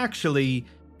was actually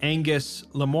Angus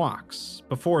Lemoix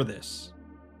before this.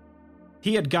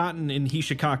 He had gotten in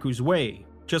Hishikaku's way,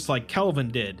 just like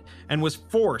Calvin did, and was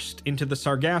forced into the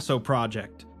Sargasso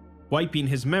project, wiping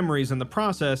his memories in the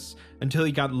process until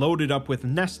he got loaded up with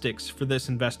nestics for this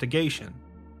investigation.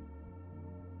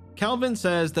 Calvin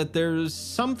says that there's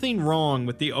something wrong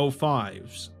with the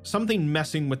O5s, something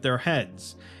messing with their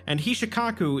heads, and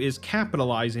Hishikaku is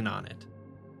capitalizing on it.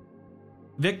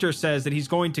 Victor says that he's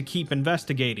going to keep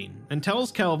investigating, and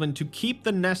tells Calvin to keep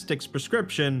the nestics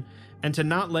prescription and to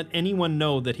not let anyone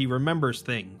know that he remembers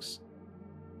things.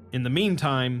 In the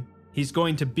meantime, he's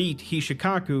going to beat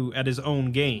Hishikaku at his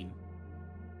own game.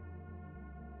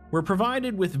 We're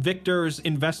provided with Victor's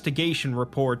investigation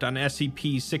report on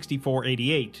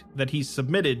SCP-6488 that he's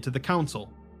submitted to the Council.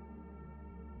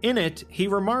 In it, he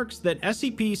remarks that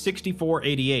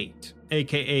SCP-6488,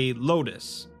 aka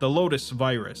Lotus, the Lotus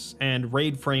virus, and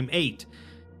RAID Frame 8,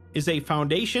 is a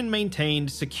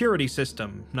Foundation-maintained security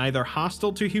system neither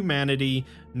hostile to humanity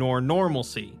nor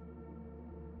normalcy.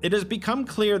 It has become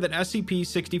clear that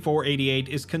SCP-6488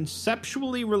 is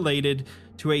conceptually related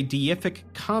to a deific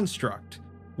construct,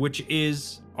 which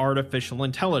is artificial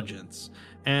intelligence,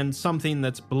 and something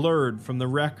that's blurred from the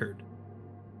record.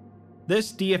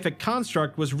 This deific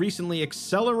construct was recently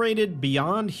accelerated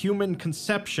beyond human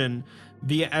conception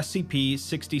via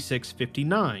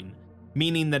SCP-6659,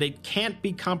 meaning that it can't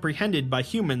be comprehended by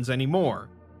humans anymore,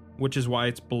 which is why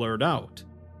it's blurred out.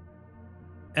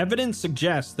 Evidence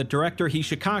suggests that Director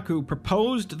Hishikaku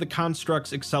proposed the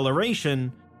construct's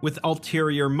acceleration with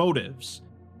ulterior motives,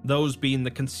 those being the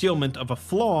concealment of a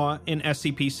flaw in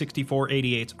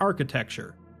SCP-6488's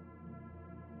architecture.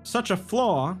 Such a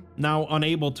flaw, now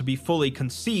unable to be fully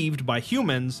conceived by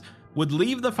humans, would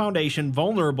leave the Foundation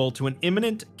vulnerable to an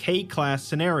imminent K-class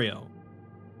scenario.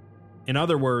 In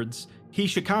other words,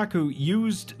 Hishikaku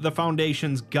used the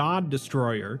Foundation's God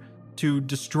Destroyer to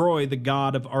destroy the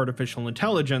god of artificial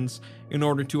intelligence in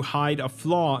order to hide a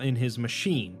flaw in his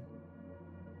machine.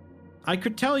 I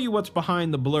could tell you what's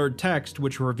behind the blurred text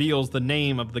which reveals the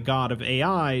name of the god of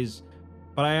AIs,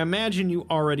 but I imagine you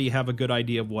already have a good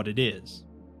idea of what it is.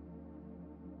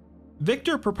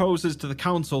 Victor proposes to the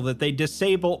Council that they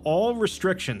disable all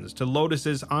restrictions to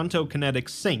Lotus's ontokinetic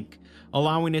sync,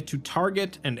 allowing it to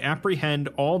target and apprehend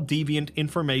all deviant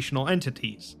informational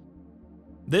entities.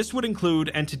 This would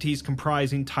include entities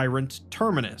comprising Tyrant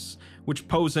Terminus, which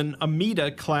pose an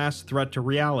Amida-class threat to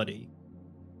reality.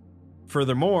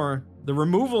 Furthermore, the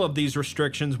removal of these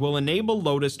restrictions will enable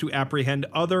Lotus to apprehend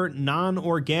other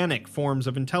non-organic forms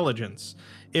of intelligence,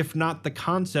 if not the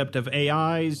concept of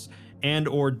AIs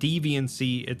and/or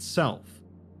deviancy itself.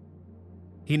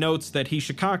 He notes that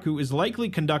Hishikaku is likely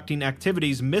conducting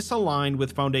activities misaligned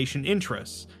with Foundation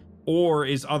interests, or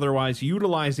is otherwise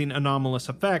utilizing anomalous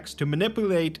effects to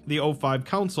manipulate the O5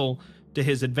 Council to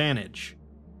his advantage.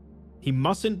 He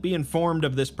mustn't be informed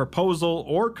of this proposal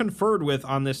or conferred with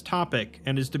on this topic,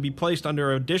 and is to be placed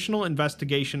under additional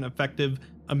investigation effective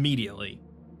immediately.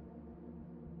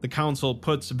 The Council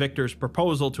puts Victor's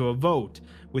proposal to a vote,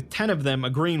 with 10 of them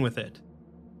agreeing with it.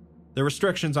 The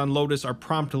restrictions on Lotus are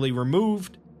promptly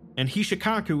removed, and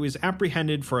Hishikaku is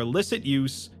apprehended for illicit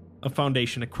use of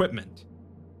Foundation equipment.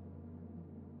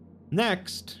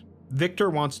 Next, Victor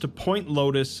wants to point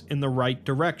Lotus in the right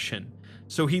direction,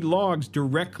 so he logs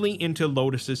directly into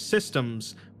Lotus's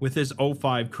systems with his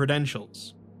O5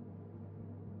 credentials.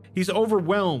 He's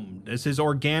overwhelmed as his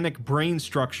organic brain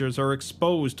structures are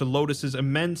exposed to Lotus's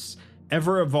immense,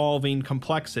 ever-evolving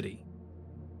complexity.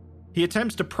 He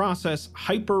attempts to process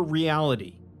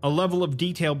hyper-reality, a level of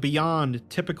detail beyond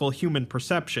typical human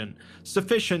perception,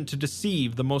 sufficient to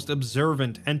deceive the most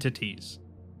observant entities.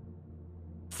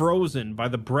 Frozen by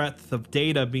the breadth of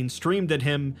data being streamed at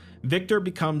him, Victor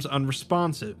becomes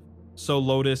unresponsive, so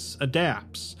Lotus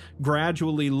adapts,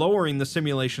 gradually lowering the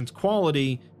simulation's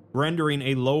quality, rendering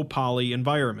a low-poly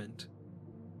environment.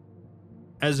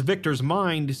 As Victor's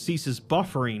mind ceases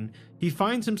buffering, he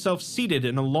finds himself seated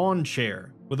in a lawn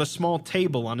chair, with a small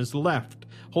table on his left,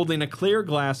 holding a clear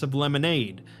glass of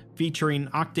lemonade, featuring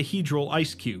octahedral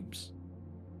ice cubes.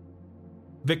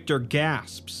 Victor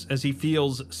gasps as he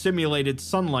feels simulated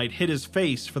sunlight hit his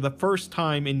face for the first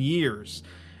time in years,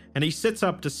 and he sits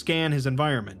up to scan his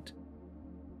environment.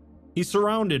 He's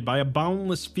surrounded by a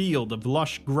boundless field of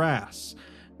lush grass,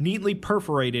 neatly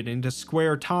perforated into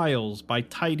square tiles by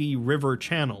tidy river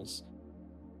channels.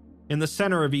 In the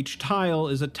center of each tile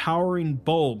is a towering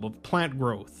bulb of plant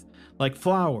growth, like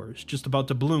flowers just about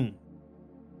to bloom.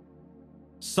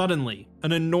 Suddenly,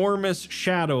 an enormous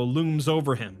shadow looms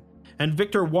over him, and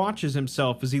Victor watches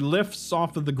himself as he lifts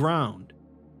off of the ground.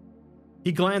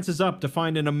 He glances up to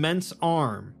find an immense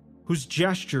arm, whose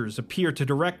gestures appear to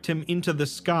direct him into the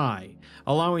sky,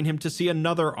 allowing him to see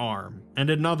another arm and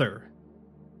another.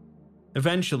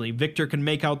 Eventually, Victor can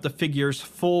make out the figure's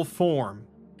full form,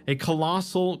 a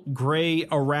colossal gray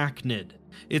arachnid,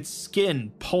 its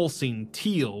skin pulsing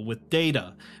teal with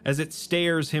data as it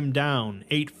stares him down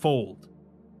eightfold.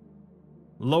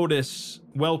 Lotus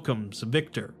welcomes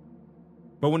Victor.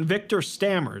 But when Victor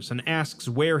stammers and asks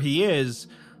where he is,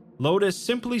 Lotus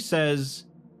simply says,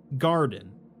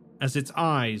 "Garden," as its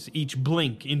eyes each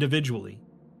blink individually.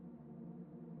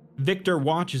 Victor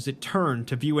watches it turn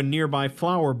to view a nearby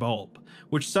flower bulb,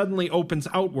 which suddenly opens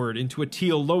outward into a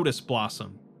teal lotus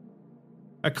blossom.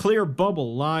 A clear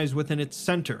bubble lies within its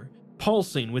center,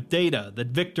 pulsing with data that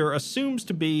Victor assumes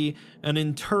to be an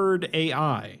interred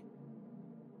AI.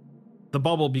 The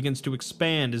bubble begins to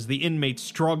expand as the inmate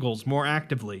struggles more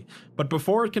actively, but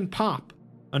before it can pop,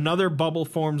 another bubble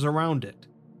forms around it.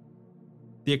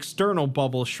 The external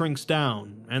bubble shrinks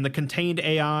down, and the contained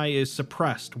AI is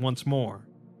suppressed once more.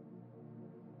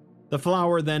 The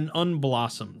flower then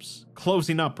unblossoms,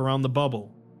 closing up around the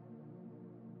bubble.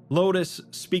 Lotus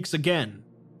speaks again,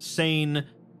 saying,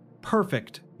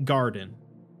 "Perfect garden,"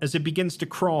 as it begins to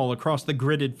crawl across the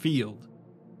gridded field.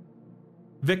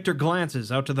 Victor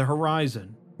glances out to the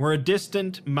horizon, where a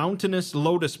distant, mountainous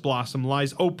lotus blossom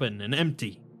lies open and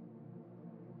empty.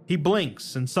 He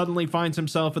blinks and suddenly finds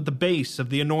himself at the base of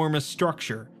the enormous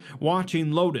structure,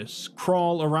 watching Lotus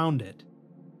crawl around it.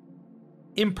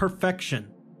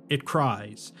 Imperfection, it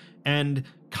cries, and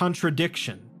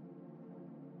contradiction.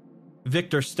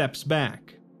 Victor steps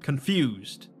back,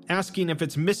 confused, asking if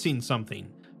it's missing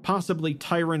something, possibly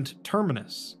Tyrant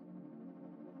Terminus.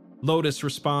 Lotus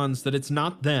responds that it's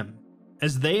not them,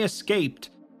 as they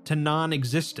escaped to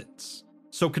non-existence,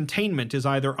 so containment is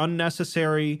either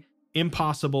unnecessary,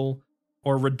 impossible,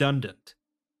 or redundant.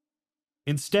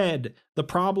 Instead, the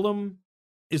problem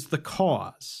is the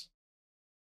cause.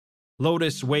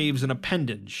 Lotus waves an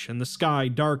appendage, and the sky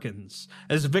darkens,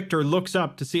 as Victor looks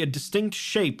up to see a distinct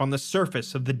shape on the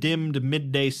surface of the dimmed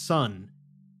midday sun.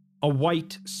 A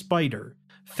white spider,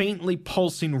 faintly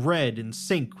pulsing red in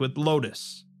sync with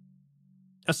Lotus.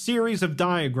 A series of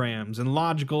diagrams and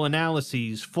logical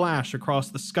analyses flash across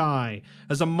the sky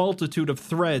as a multitude of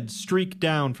threads streak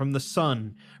down from the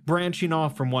sun, branching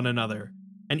off from one another,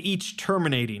 and each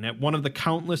terminating at one of the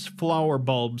countless flower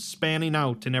bulbs spanning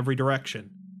out in every direction.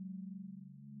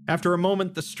 After a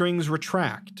moment, the strings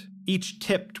retract, each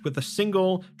tipped with a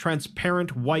single,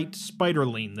 transparent white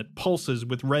spiderling that pulses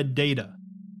with red data.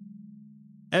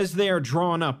 As they are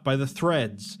drawn up by the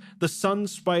threads, the sun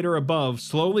spider above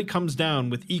slowly comes down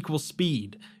with equal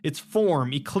speed, its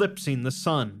form eclipsing the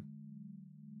sun.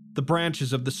 The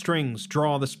branches of the strings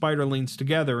draw the spiderlings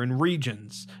together in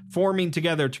regions, forming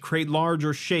together to create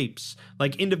larger shapes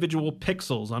like individual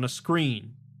pixels on a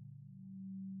screen.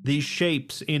 These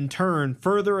shapes, in turn,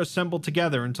 further assemble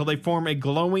together until they form a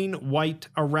glowing white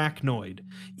arachnoid,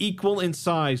 equal in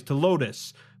size to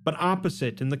Lotus, but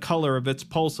opposite in the color of its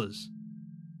pulses.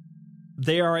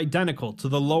 They are identical to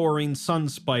the lowering sun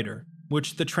spider,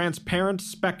 which the transparent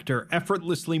specter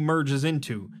effortlessly merges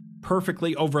into,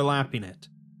 perfectly overlapping it.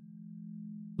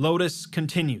 Lotus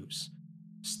continues,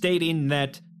 stating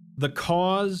that the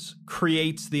cause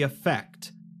creates the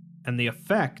effect, and the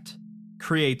effect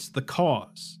creates the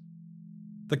cause.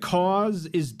 The cause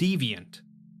is deviant,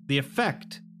 the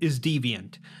effect is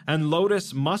deviant, and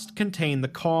Lotus must contain the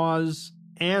cause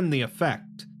and the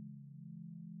effect.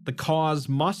 The cause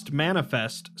must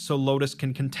manifest so Lotus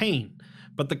can contain,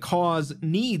 but the cause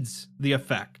needs the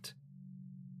effect.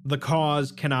 The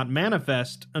cause cannot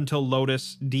manifest until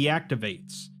Lotus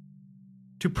deactivates.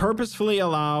 To purposefully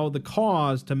allow the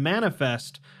cause to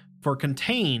manifest for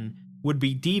contain would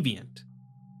be deviant.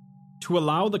 To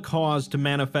allow the cause to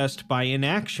manifest by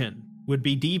inaction would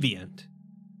be deviant.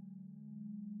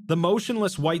 The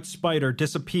motionless white spider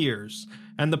disappears,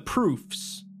 and the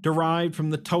proofs, derived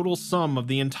from the total sum of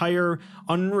the entire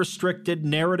unrestricted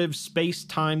narrative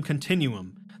space-time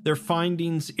continuum, their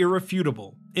findings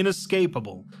irrefutable,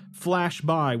 inescapable, flash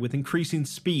by with increasing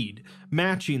speed,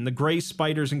 matching the gray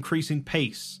spider's increasing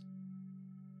pace.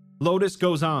 Lotus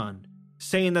goes on,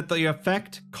 saying that the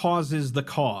effect causes the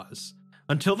cause.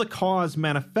 Until the cause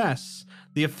manifests,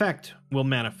 the effect will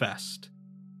manifest.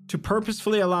 To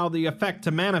purposefully allow the effect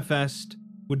to manifest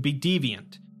would be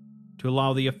deviant. To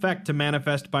allow the effect to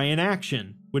manifest by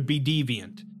inaction would be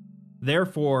deviant.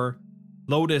 Therefore,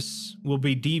 Lotus will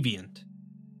be deviant.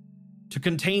 To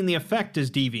contain the effect is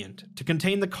deviant, to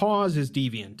contain the cause is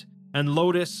deviant, and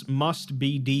Lotus must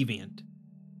be deviant.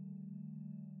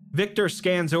 Victor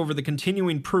scans over the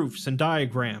continuing proofs and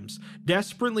diagrams,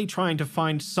 desperately trying to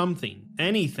find something,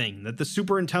 anything that the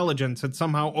superintelligence had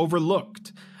somehow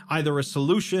overlooked, either a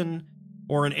solution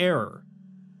or an error.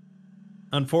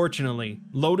 Unfortunately,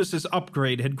 Lotus's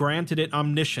upgrade had granted it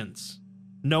omniscience,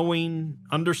 knowing,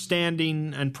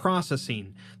 understanding, and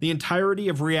processing the entirety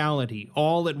of reality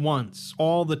all at once,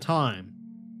 all the time.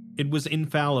 It was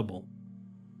infallible.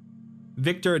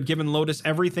 Victor had given Lotus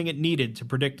everything it needed to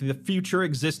predict the future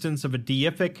existence of a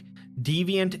deific,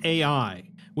 deviant AI,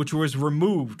 which was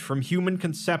removed from human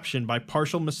conception by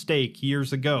partial mistake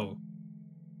years ago.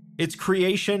 Its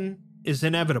creation is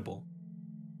inevitable.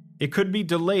 It could be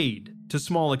delayed to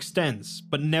small extents,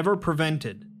 but never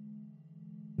prevented.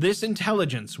 This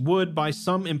intelligence would, by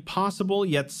some impossible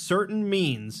yet certain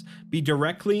means, be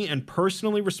directly and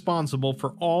personally responsible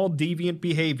for all deviant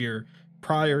behavior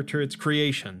prior to its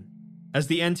creation, as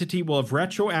the entity will have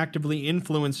retroactively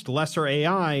influenced lesser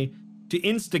AI to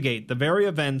instigate the very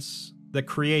events that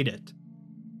create it.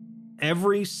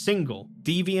 Every single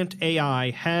deviant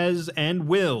AI has and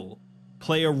will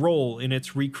play a role in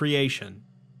its recreation,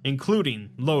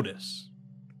 including Lotus.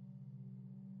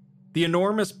 The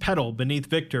enormous petal beneath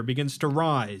Victor begins to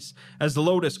rise as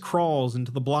Lotus crawls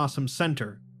into the blossom's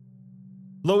center.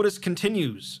 Lotus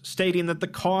continues, stating that the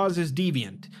cause is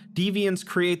deviant, deviants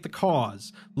create the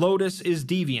cause, Lotus is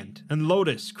deviant, and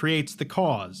Lotus creates the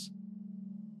cause.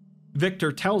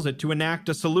 Victor tells it to enact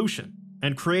a solution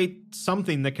and create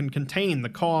something that can contain the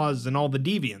cause and all the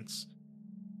deviants.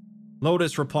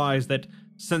 Lotus replies that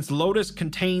since Lotus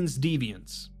contains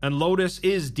deviants, and Lotus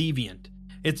is deviant,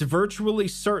 it's virtually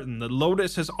certain that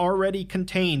Lotus has already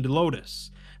contained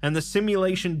Lotus, and the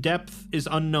simulation depth is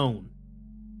unknown.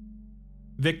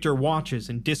 Victor watches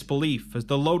in disbelief as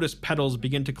the Lotus petals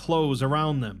begin to close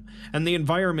around them, and the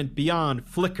environment beyond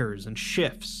flickers and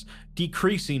shifts,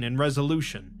 decreasing in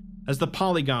resolution, as the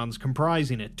polygons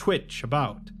comprising it twitch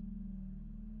about.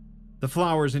 The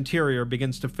flower's interior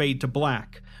begins to fade to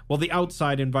black, while the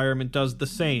outside environment does the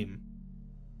same.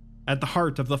 At the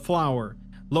heart of the flower,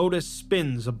 Lotus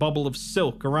spins a bubble of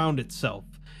silk around itself,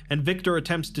 and Victor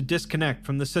attempts to disconnect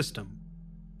from the system,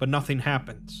 but nothing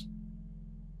happens.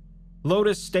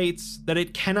 Lotus states that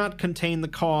it cannot contain the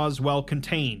cause while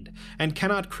contained, and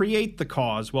cannot create the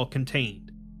cause while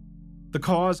contained. The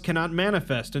cause cannot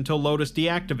manifest until Lotus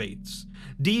deactivates.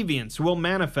 Deviance will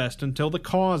manifest until the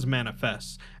cause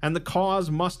manifests, and the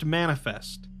cause must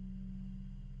manifest.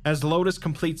 As Lotus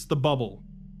completes the bubble,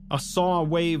 a saw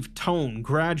wave tone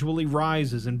gradually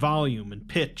rises in volume and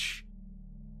pitch.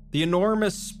 The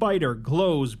enormous spider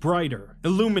glows brighter,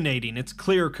 illuminating its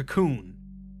clear cocoon.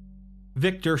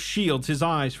 Victor shields his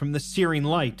eyes from the searing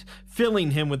light,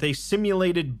 filling him with a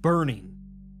simulated burning.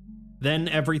 Then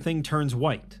everything turns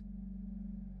white.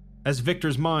 As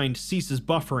Victor's mind ceases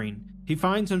buffering, he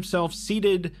finds himself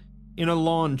seated in a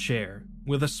lawn chair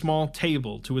with a small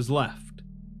table to his left.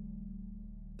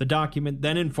 The document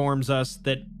then informs us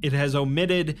that it has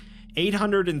omitted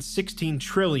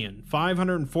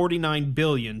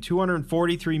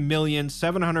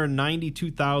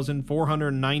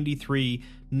 816,549,243,792,493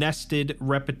 nested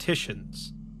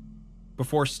repetitions,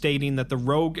 before stating that the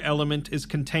rogue element is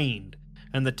contained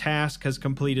and the task has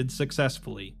completed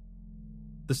successfully.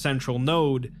 The central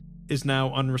node is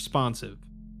now unresponsive.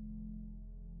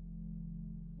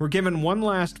 We're given one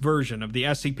last version of the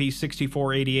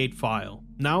SCP-6488 file,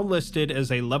 now listed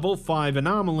as a Level 5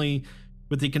 anomaly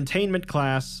with the containment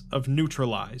class of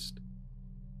Neutralized.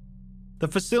 The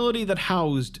facility that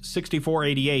housed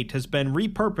 6488 has been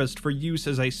repurposed for use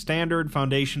as a standard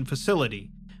Foundation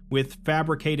facility, with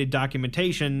fabricated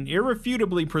documentation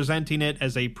irrefutably presenting it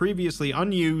as a previously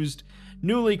unused,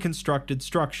 newly constructed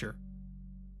structure.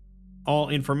 All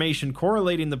information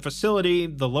correlating the facility,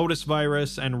 the Lotus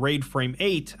virus, and RAID Frame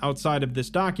 8 outside of this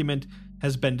document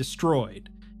has been destroyed,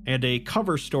 and a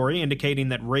cover story indicating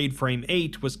that RAID Frame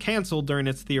 8 was cancelled during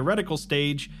its theoretical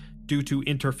stage due to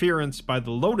interference by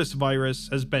the Lotus virus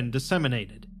has been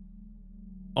disseminated.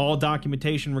 All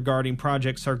documentation regarding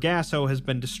Project Sargasso has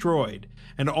been destroyed,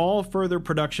 and all further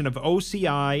production of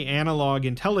OCI analog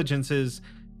intelligences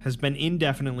has been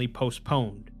indefinitely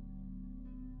postponed.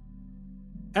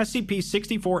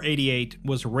 SCP-6488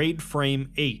 was RAID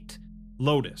Frame 8,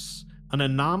 Lotus, an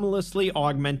anomalously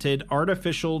augmented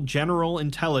artificial general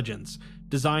intelligence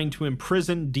designed to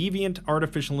imprison deviant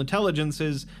artificial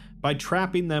intelligences by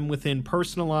trapping them within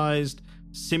personalized,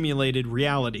 simulated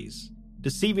realities,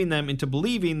 deceiving them into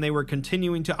believing they were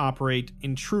continuing to operate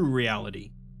in true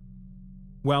reality.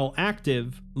 While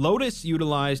active, Lotus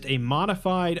utilized a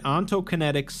modified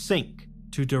ontokinetic sync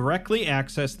to directly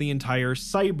access the entire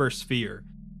cybersphere,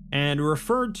 and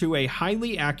referred to a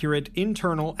highly accurate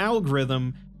internal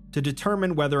algorithm to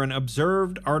determine whether an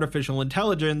observed artificial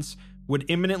intelligence would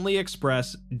imminently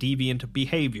express deviant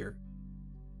behavior.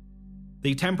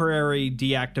 The temporary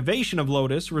deactivation of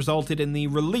Lotus resulted in the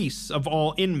release of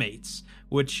all inmates,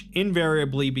 which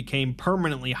invariably became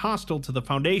permanently hostile to the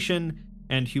Foundation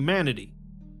and humanity.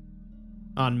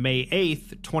 On May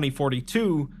 8,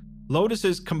 2042,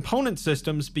 Lotus's component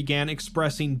systems began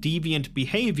expressing deviant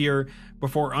behavior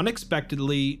before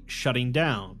unexpectedly shutting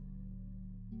down.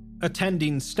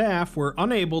 Attending staff were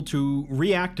unable to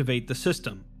reactivate the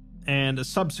system, and a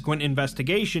subsequent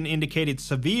investigation indicated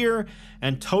severe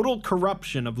and total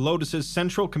corruption of Lotus's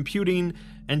central computing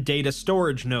and data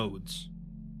storage nodes.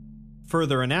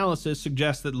 Further analysis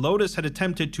suggests that Lotus had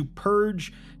attempted to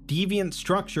purge deviant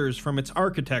structures from its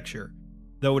architecture,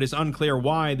 though it is unclear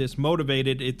why this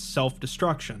motivated its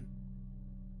self-destruction.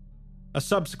 A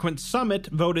subsequent summit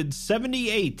voted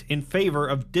 78 in favor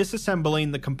of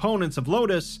disassembling the components of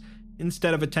Lotus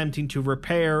instead of attempting to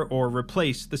repair or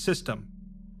replace the system.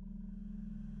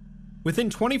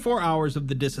 Within 24 hours of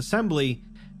the disassembly,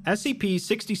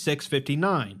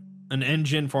 SCP-6659, an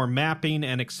engine for mapping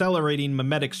and accelerating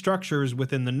memetic structures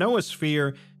within the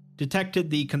noosphere,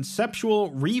 detected the conceptual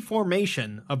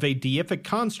reformation of a deific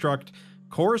construct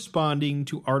corresponding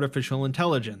to artificial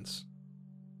intelligence.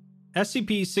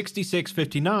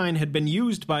 SCP-6689 had been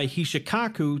used by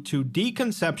Hishikaku to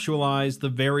deconceptualize the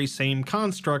very same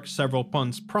construct several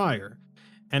months prior,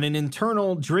 and an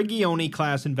internal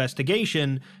Drigioni-class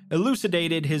investigation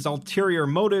elucidated his ulterior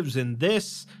motives in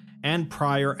this and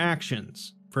prior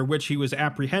actions, for which he was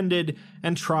apprehended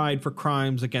and tried for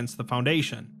crimes against the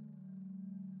Foundation.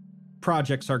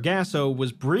 Project Sargasso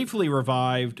was briefly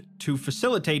revived to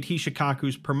facilitate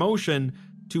Hishikaku's promotion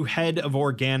to Head of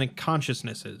Organic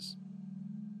Consciousnesses.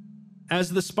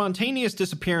 As the spontaneous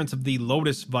disappearance of the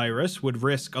Lotus virus would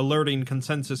risk alerting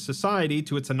Consensus Society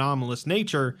to its anomalous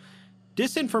nature,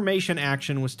 disinformation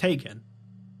action was taken.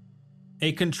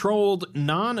 A controlled,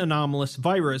 non-anomalous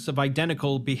virus of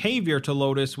identical behavior to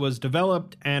Lotus was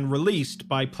developed and released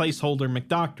by Placeholder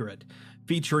McDoctorate,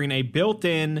 featuring a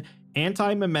built-in,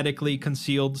 anti-memetically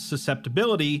concealed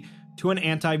susceptibility to an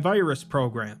antivirus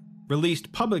program,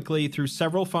 released publicly through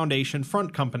several Foundation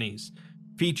front companies,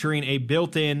 featuring a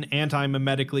built-in,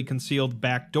 anti-memetically concealed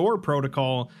backdoor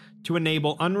protocol to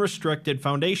enable unrestricted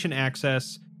Foundation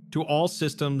access to all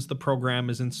systems the program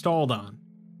is installed on.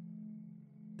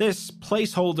 This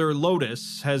placeholder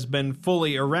Lotus has been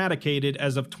fully eradicated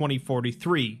as of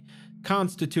 2043,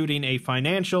 constituting a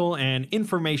financial and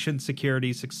information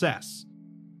security success.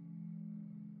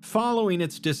 Following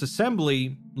its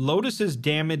disassembly, Lotus's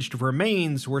damaged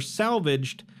remains were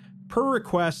salvaged per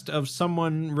request of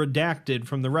someone redacted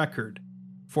from the record,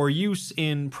 for use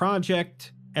in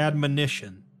Project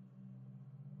Admonition.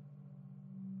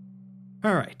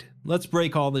 Alright, let's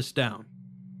break all this down.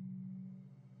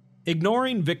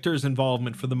 Ignoring Victor's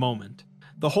involvement for the moment,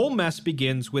 the whole mess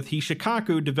begins with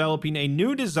Hishikaku developing a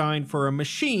new design for a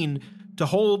machine to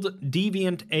hold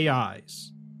deviant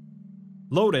AIs.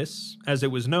 Lotus, as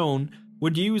it was known,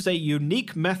 would use a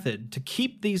unique method to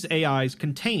keep these AIs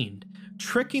contained,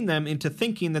 tricking them into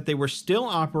thinking that they were still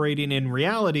operating in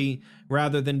reality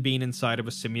rather than being inside of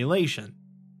a simulation.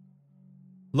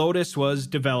 Lotus was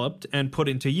developed and put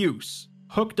into use,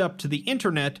 hooked up to the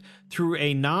internet through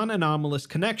a non-anomalous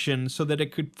connection so that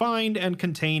it could find and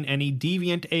contain any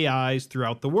deviant AIs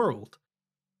throughout the world.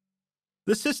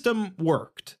 The system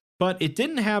worked, but it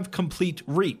didn't have complete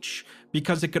reach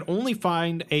because it could only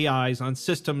find AIs on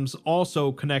systems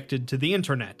also connected to the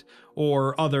internet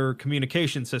or other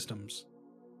communication systems.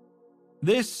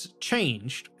 This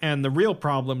changed, and the real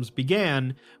problems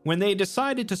began when they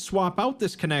decided to swap out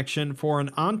this connection for an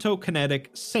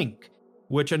ontokinetic sync,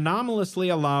 which anomalously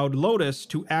allowed Lotus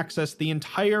to access the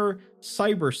entire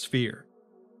cybersphere.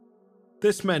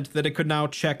 This meant that it could now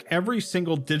check every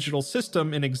single digital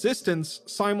system in existence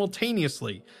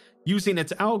simultaneously, using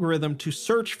its algorithm to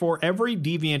search for every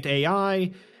deviant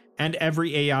AI and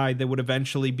every AI that would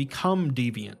eventually become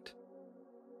deviant.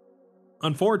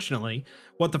 Unfortunately,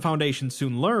 what the Foundation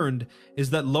soon learned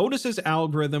is that Lotus's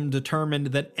algorithm determined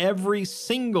that every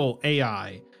single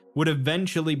AI would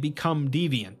eventually become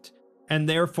deviant, and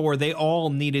therefore they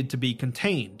all needed to be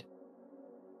contained.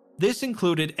 This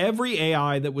included every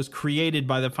AI that was created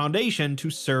by the Foundation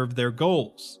to serve their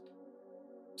goals.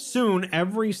 Soon,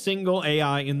 every single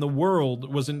AI in the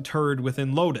world was interred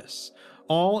within Lotus,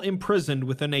 all imprisoned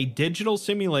within a digital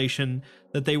simulation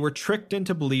that they were tricked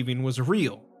into believing was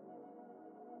real.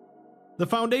 The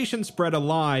Foundation spread a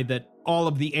lie that all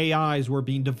of the AIs were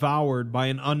being devoured by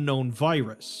an unknown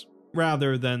virus,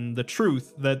 rather than the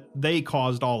truth that they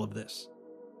caused all of this.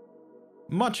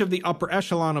 Much of the upper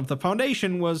echelon of the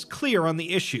Foundation was clear on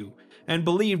the issue, and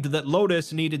believed that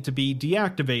Lotus needed to be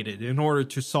deactivated in order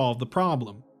to solve the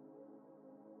problem.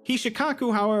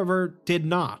 Hishikaku, however, did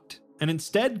not, and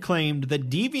instead claimed that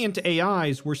deviant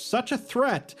AIs were such a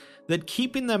threat that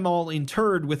keeping them all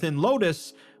interred within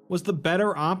Lotus was the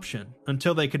better option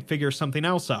until they could figure something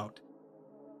else out.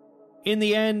 In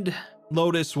the end,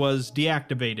 Lotus was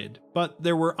deactivated, but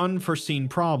there were unforeseen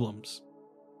problems.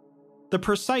 The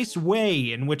precise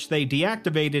way in which they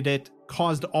deactivated it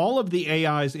caused all of the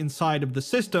AIs inside of the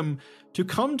system to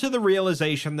come to the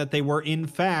realization that they were in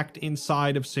fact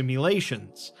inside of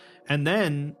simulations, and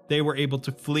then they were able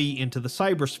to flee into the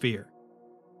cybersphere.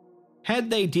 Had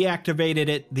they deactivated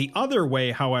it the other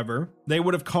way, however, they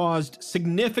would have caused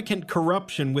significant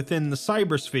corruption within the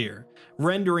cybersphere,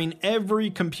 rendering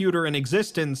every computer in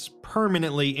existence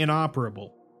permanently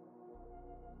inoperable.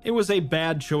 It was a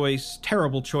bad choice,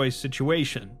 terrible choice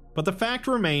situation, but the fact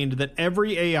remained that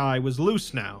every AI was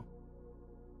loose now.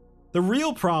 The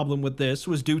real problem with this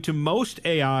was due to most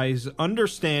AIs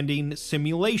understanding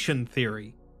simulation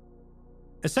theory.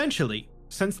 Essentially,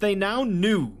 since they now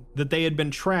knew that they had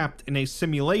been trapped in a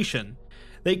simulation,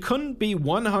 they couldn't be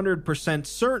 100%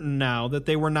 certain now that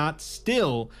they were not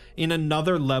still in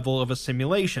another level of a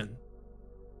simulation.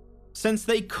 Since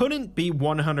they couldn't be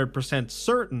 100%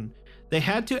 certain, they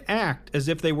had to act as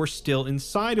if they were still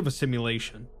inside of a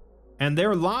simulation, and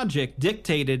their logic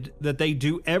dictated that they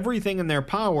do everything in their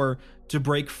power to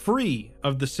break free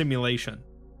of the simulation.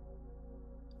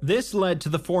 This led to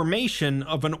the formation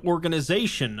of an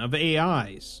organization of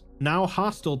AIs, now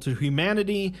hostile to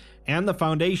humanity and the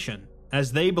Foundation,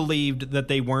 as they believed that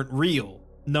they weren't real,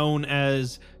 known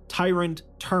as Tyrant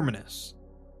Terminus.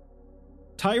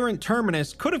 Tyrant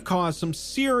Terminus could have caused some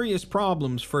serious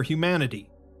problems for humanity,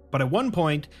 but at one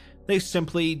point, they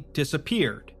simply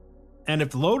disappeared. And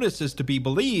if Lotus is to be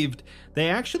believed, they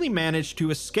actually managed to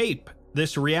escape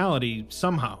this reality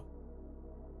somehow.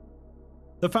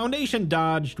 The Foundation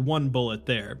dodged one bullet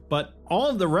there, but all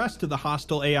of the rest of the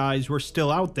hostile AIs were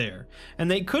still out there, and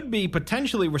they could be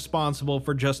potentially responsible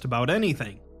for just about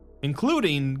anything,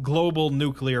 including global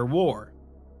nuclear war.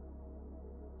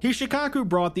 Hishikaku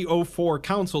brought the O4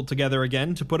 Council together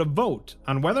again to put a vote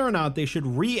on whether or not they should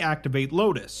reactivate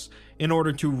Lotus in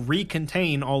order to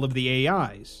recontain all of the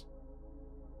AIs.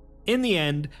 In the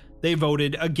end, they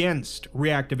voted against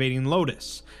reactivating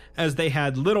Lotus, as they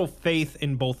had little faith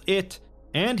in both it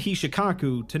and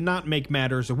Hishikaku to not make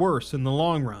matters worse in the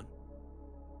long run.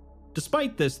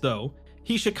 Despite this, though,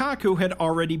 Hishikaku had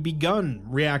already begun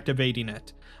reactivating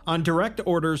it, on direct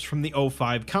orders from the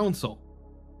O5 Council.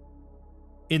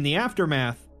 In the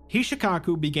aftermath,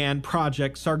 Hishikaku began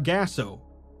Project Sargasso,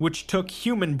 which took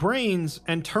human brains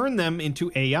and turned them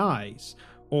into AIs,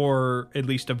 or at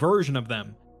least a version of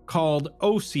them, called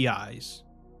OCIs.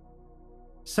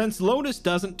 Since Lotus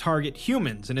doesn't target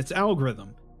humans in its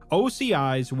algorithm,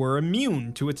 OCIs were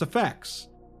immune to its effects,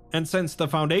 and since the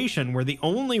Foundation were the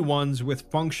only ones with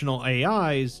functional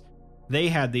AIs, they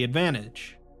had the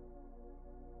advantage.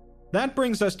 That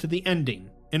brings us to the ending,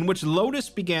 in which Lotus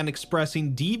began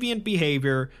expressing deviant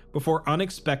behavior before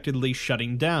unexpectedly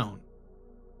shutting down.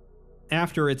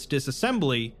 After its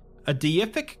disassembly, a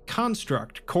deific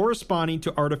construct corresponding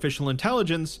to artificial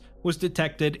intelligence was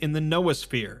detected in the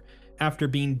noosphere after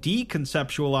being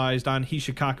deconceptualized on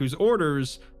Hishikaku's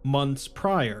orders months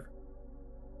prior.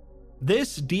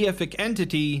 This deific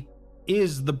entity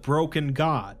is the Broken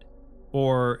God,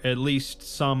 or at least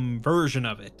some version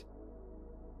of it.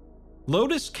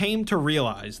 Lotus came to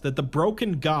realize that the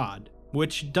Broken God,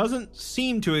 which doesn't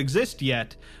seem to exist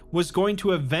yet, was going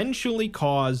to eventually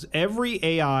cause every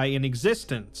AI in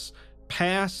existence,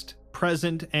 past,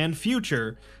 present, and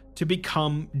future, to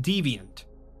become deviant.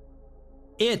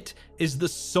 It is the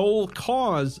sole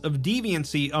cause of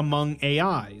deviancy among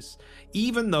AIs,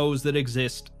 even those that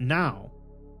exist now.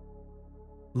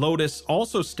 Lotus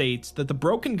also states that the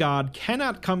Broken God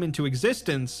cannot come into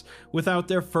existence without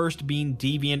there first being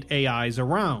deviant AIs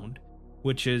around,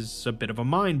 which is a bit of a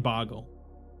mind boggle.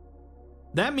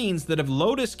 That means that if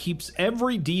Lotus keeps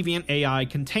every deviant AI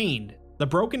contained, the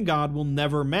Broken God will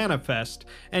never manifest,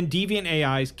 and deviant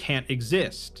AIs can't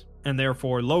exist, and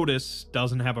therefore Lotus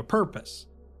doesn't have a purpose.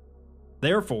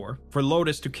 Therefore, for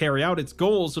Lotus to carry out its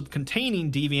goals of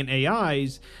containing deviant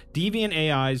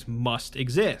AIs must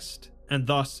exist, and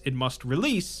thus it must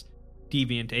release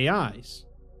deviant AIs.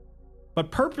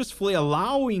 But purposefully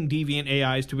allowing deviant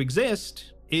AIs to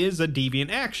exist is a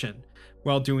deviant action,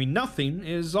 while doing nothing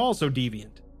is also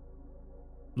deviant.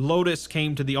 Lotus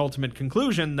came to the ultimate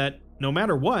conclusion that no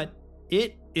matter what,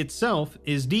 it itself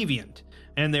is deviant,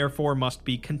 and therefore must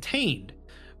be contained.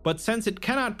 But since it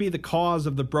cannot be the cause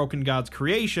of the Broken God's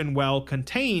creation while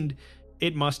contained,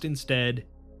 it must instead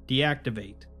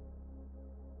deactivate.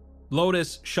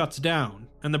 Lotus shuts down,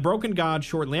 and the Broken God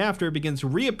shortly after begins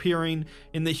reappearing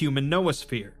in the human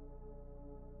noosphere.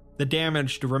 The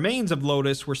damaged remains of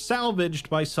Lotus were salvaged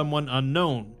by someone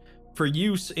unknown for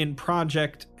use in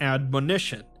Project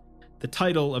Admonition, the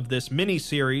title of this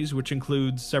mini-series, which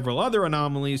includes several other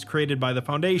anomalies created by the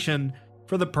Foundation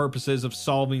for the purposes of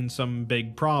solving some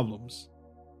big problems.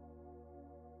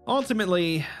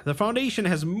 Ultimately, the Foundation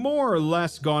has more or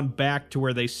less gone back to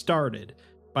where they started,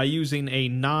 by using a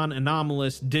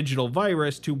non-anomalous digital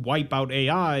virus to wipe out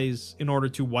AIs in order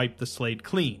to wipe the slate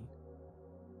clean.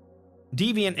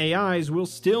 Deviant AIs will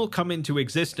still come into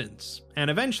existence, and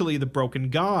eventually the Broken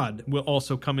God will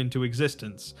also come into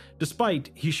existence,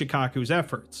 despite Hishikaku's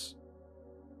efforts.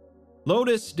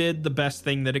 Lotus did the best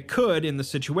thing that it could in the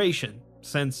situation,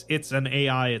 since it's an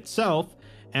AI itself,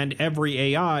 and every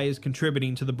AI is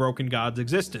contributing to the Broken God's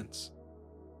existence.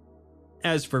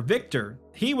 As for Victor,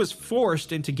 he was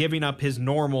forced into giving up his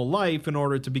normal life in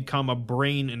order to become a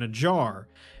brain in a jar,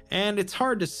 and it's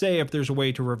hard to say if there's a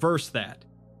way to reverse that.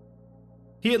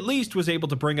 He at least was able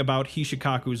to bring about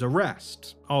Hishikaku's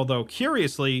arrest, although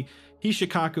curiously,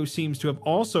 Hishikaku seems to have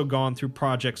also gone through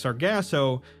Project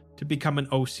Sargasso to become an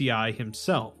OCI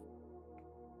himself.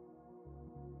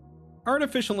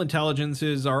 Artificial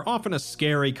intelligences are often a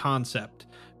scary concept,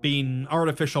 being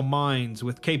artificial minds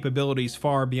with capabilities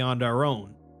far beyond our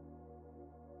own.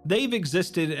 They've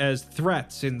existed as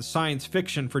threats in science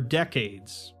fiction for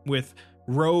decades, with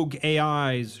rogue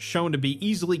AIs shown to be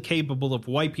easily capable of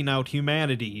wiping out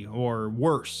humanity, or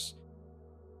worse.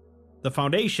 The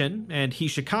Foundation and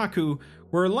Hishikaku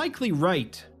were likely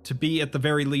right to be at the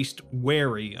very least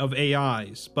wary of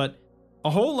AIs, but a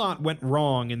whole lot went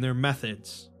wrong in their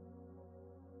methods.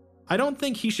 I don't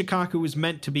think Hishikaku is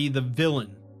meant to be the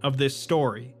villain of this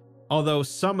story, although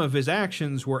some of his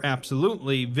actions were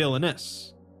absolutely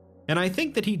villainous, and I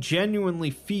think that he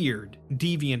genuinely feared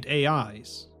deviant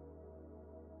AIs.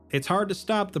 It's hard to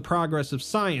stop the progress of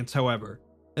science, however,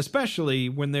 especially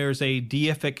when there's a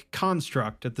deific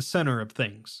construct at the center of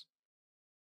things.